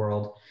around the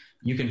world.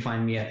 You can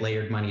find me at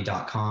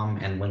layeredmoney.com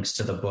and links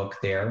to the book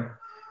there.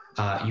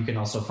 You can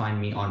also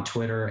find me on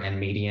Twitter and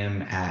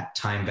Medium at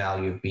Time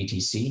Value of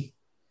BTC.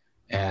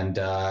 And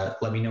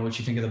let me know what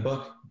you think of the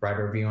book. Write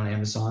a review on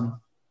Amazon.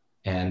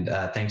 And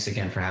thanks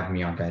again for having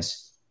me on,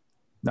 guys.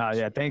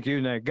 Thank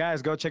you, Nick.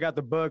 Guys, go check out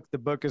the book. The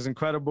book is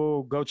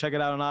incredible. Go check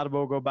it out on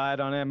Audible. Go buy it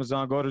on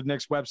Amazon. Go to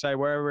Nick's website,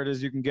 wherever it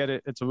is you can get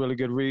it. It's a really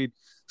good read,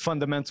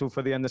 fundamental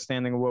for the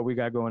understanding of what we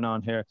got going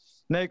on here.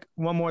 Nick,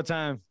 one more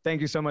time,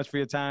 thank you so much for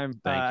your time.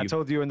 I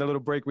told you in the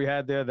little break we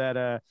had there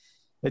that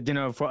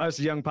for us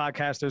young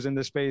podcasters in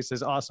this space,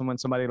 it's awesome when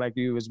somebody like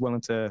you is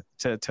willing to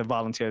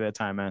volunteer their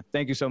time, man.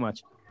 Thank you so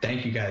much.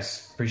 Thank you,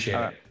 guys. Appreciate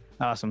it.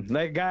 Awesome.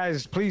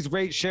 Guys, please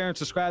rate, share, and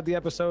subscribe the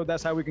episode.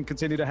 That's how we can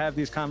continue to have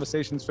these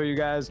conversations for you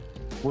guys.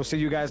 We'll see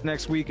you guys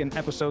next week in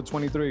episode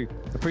 23.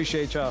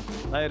 Appreciate y'all.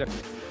 Later.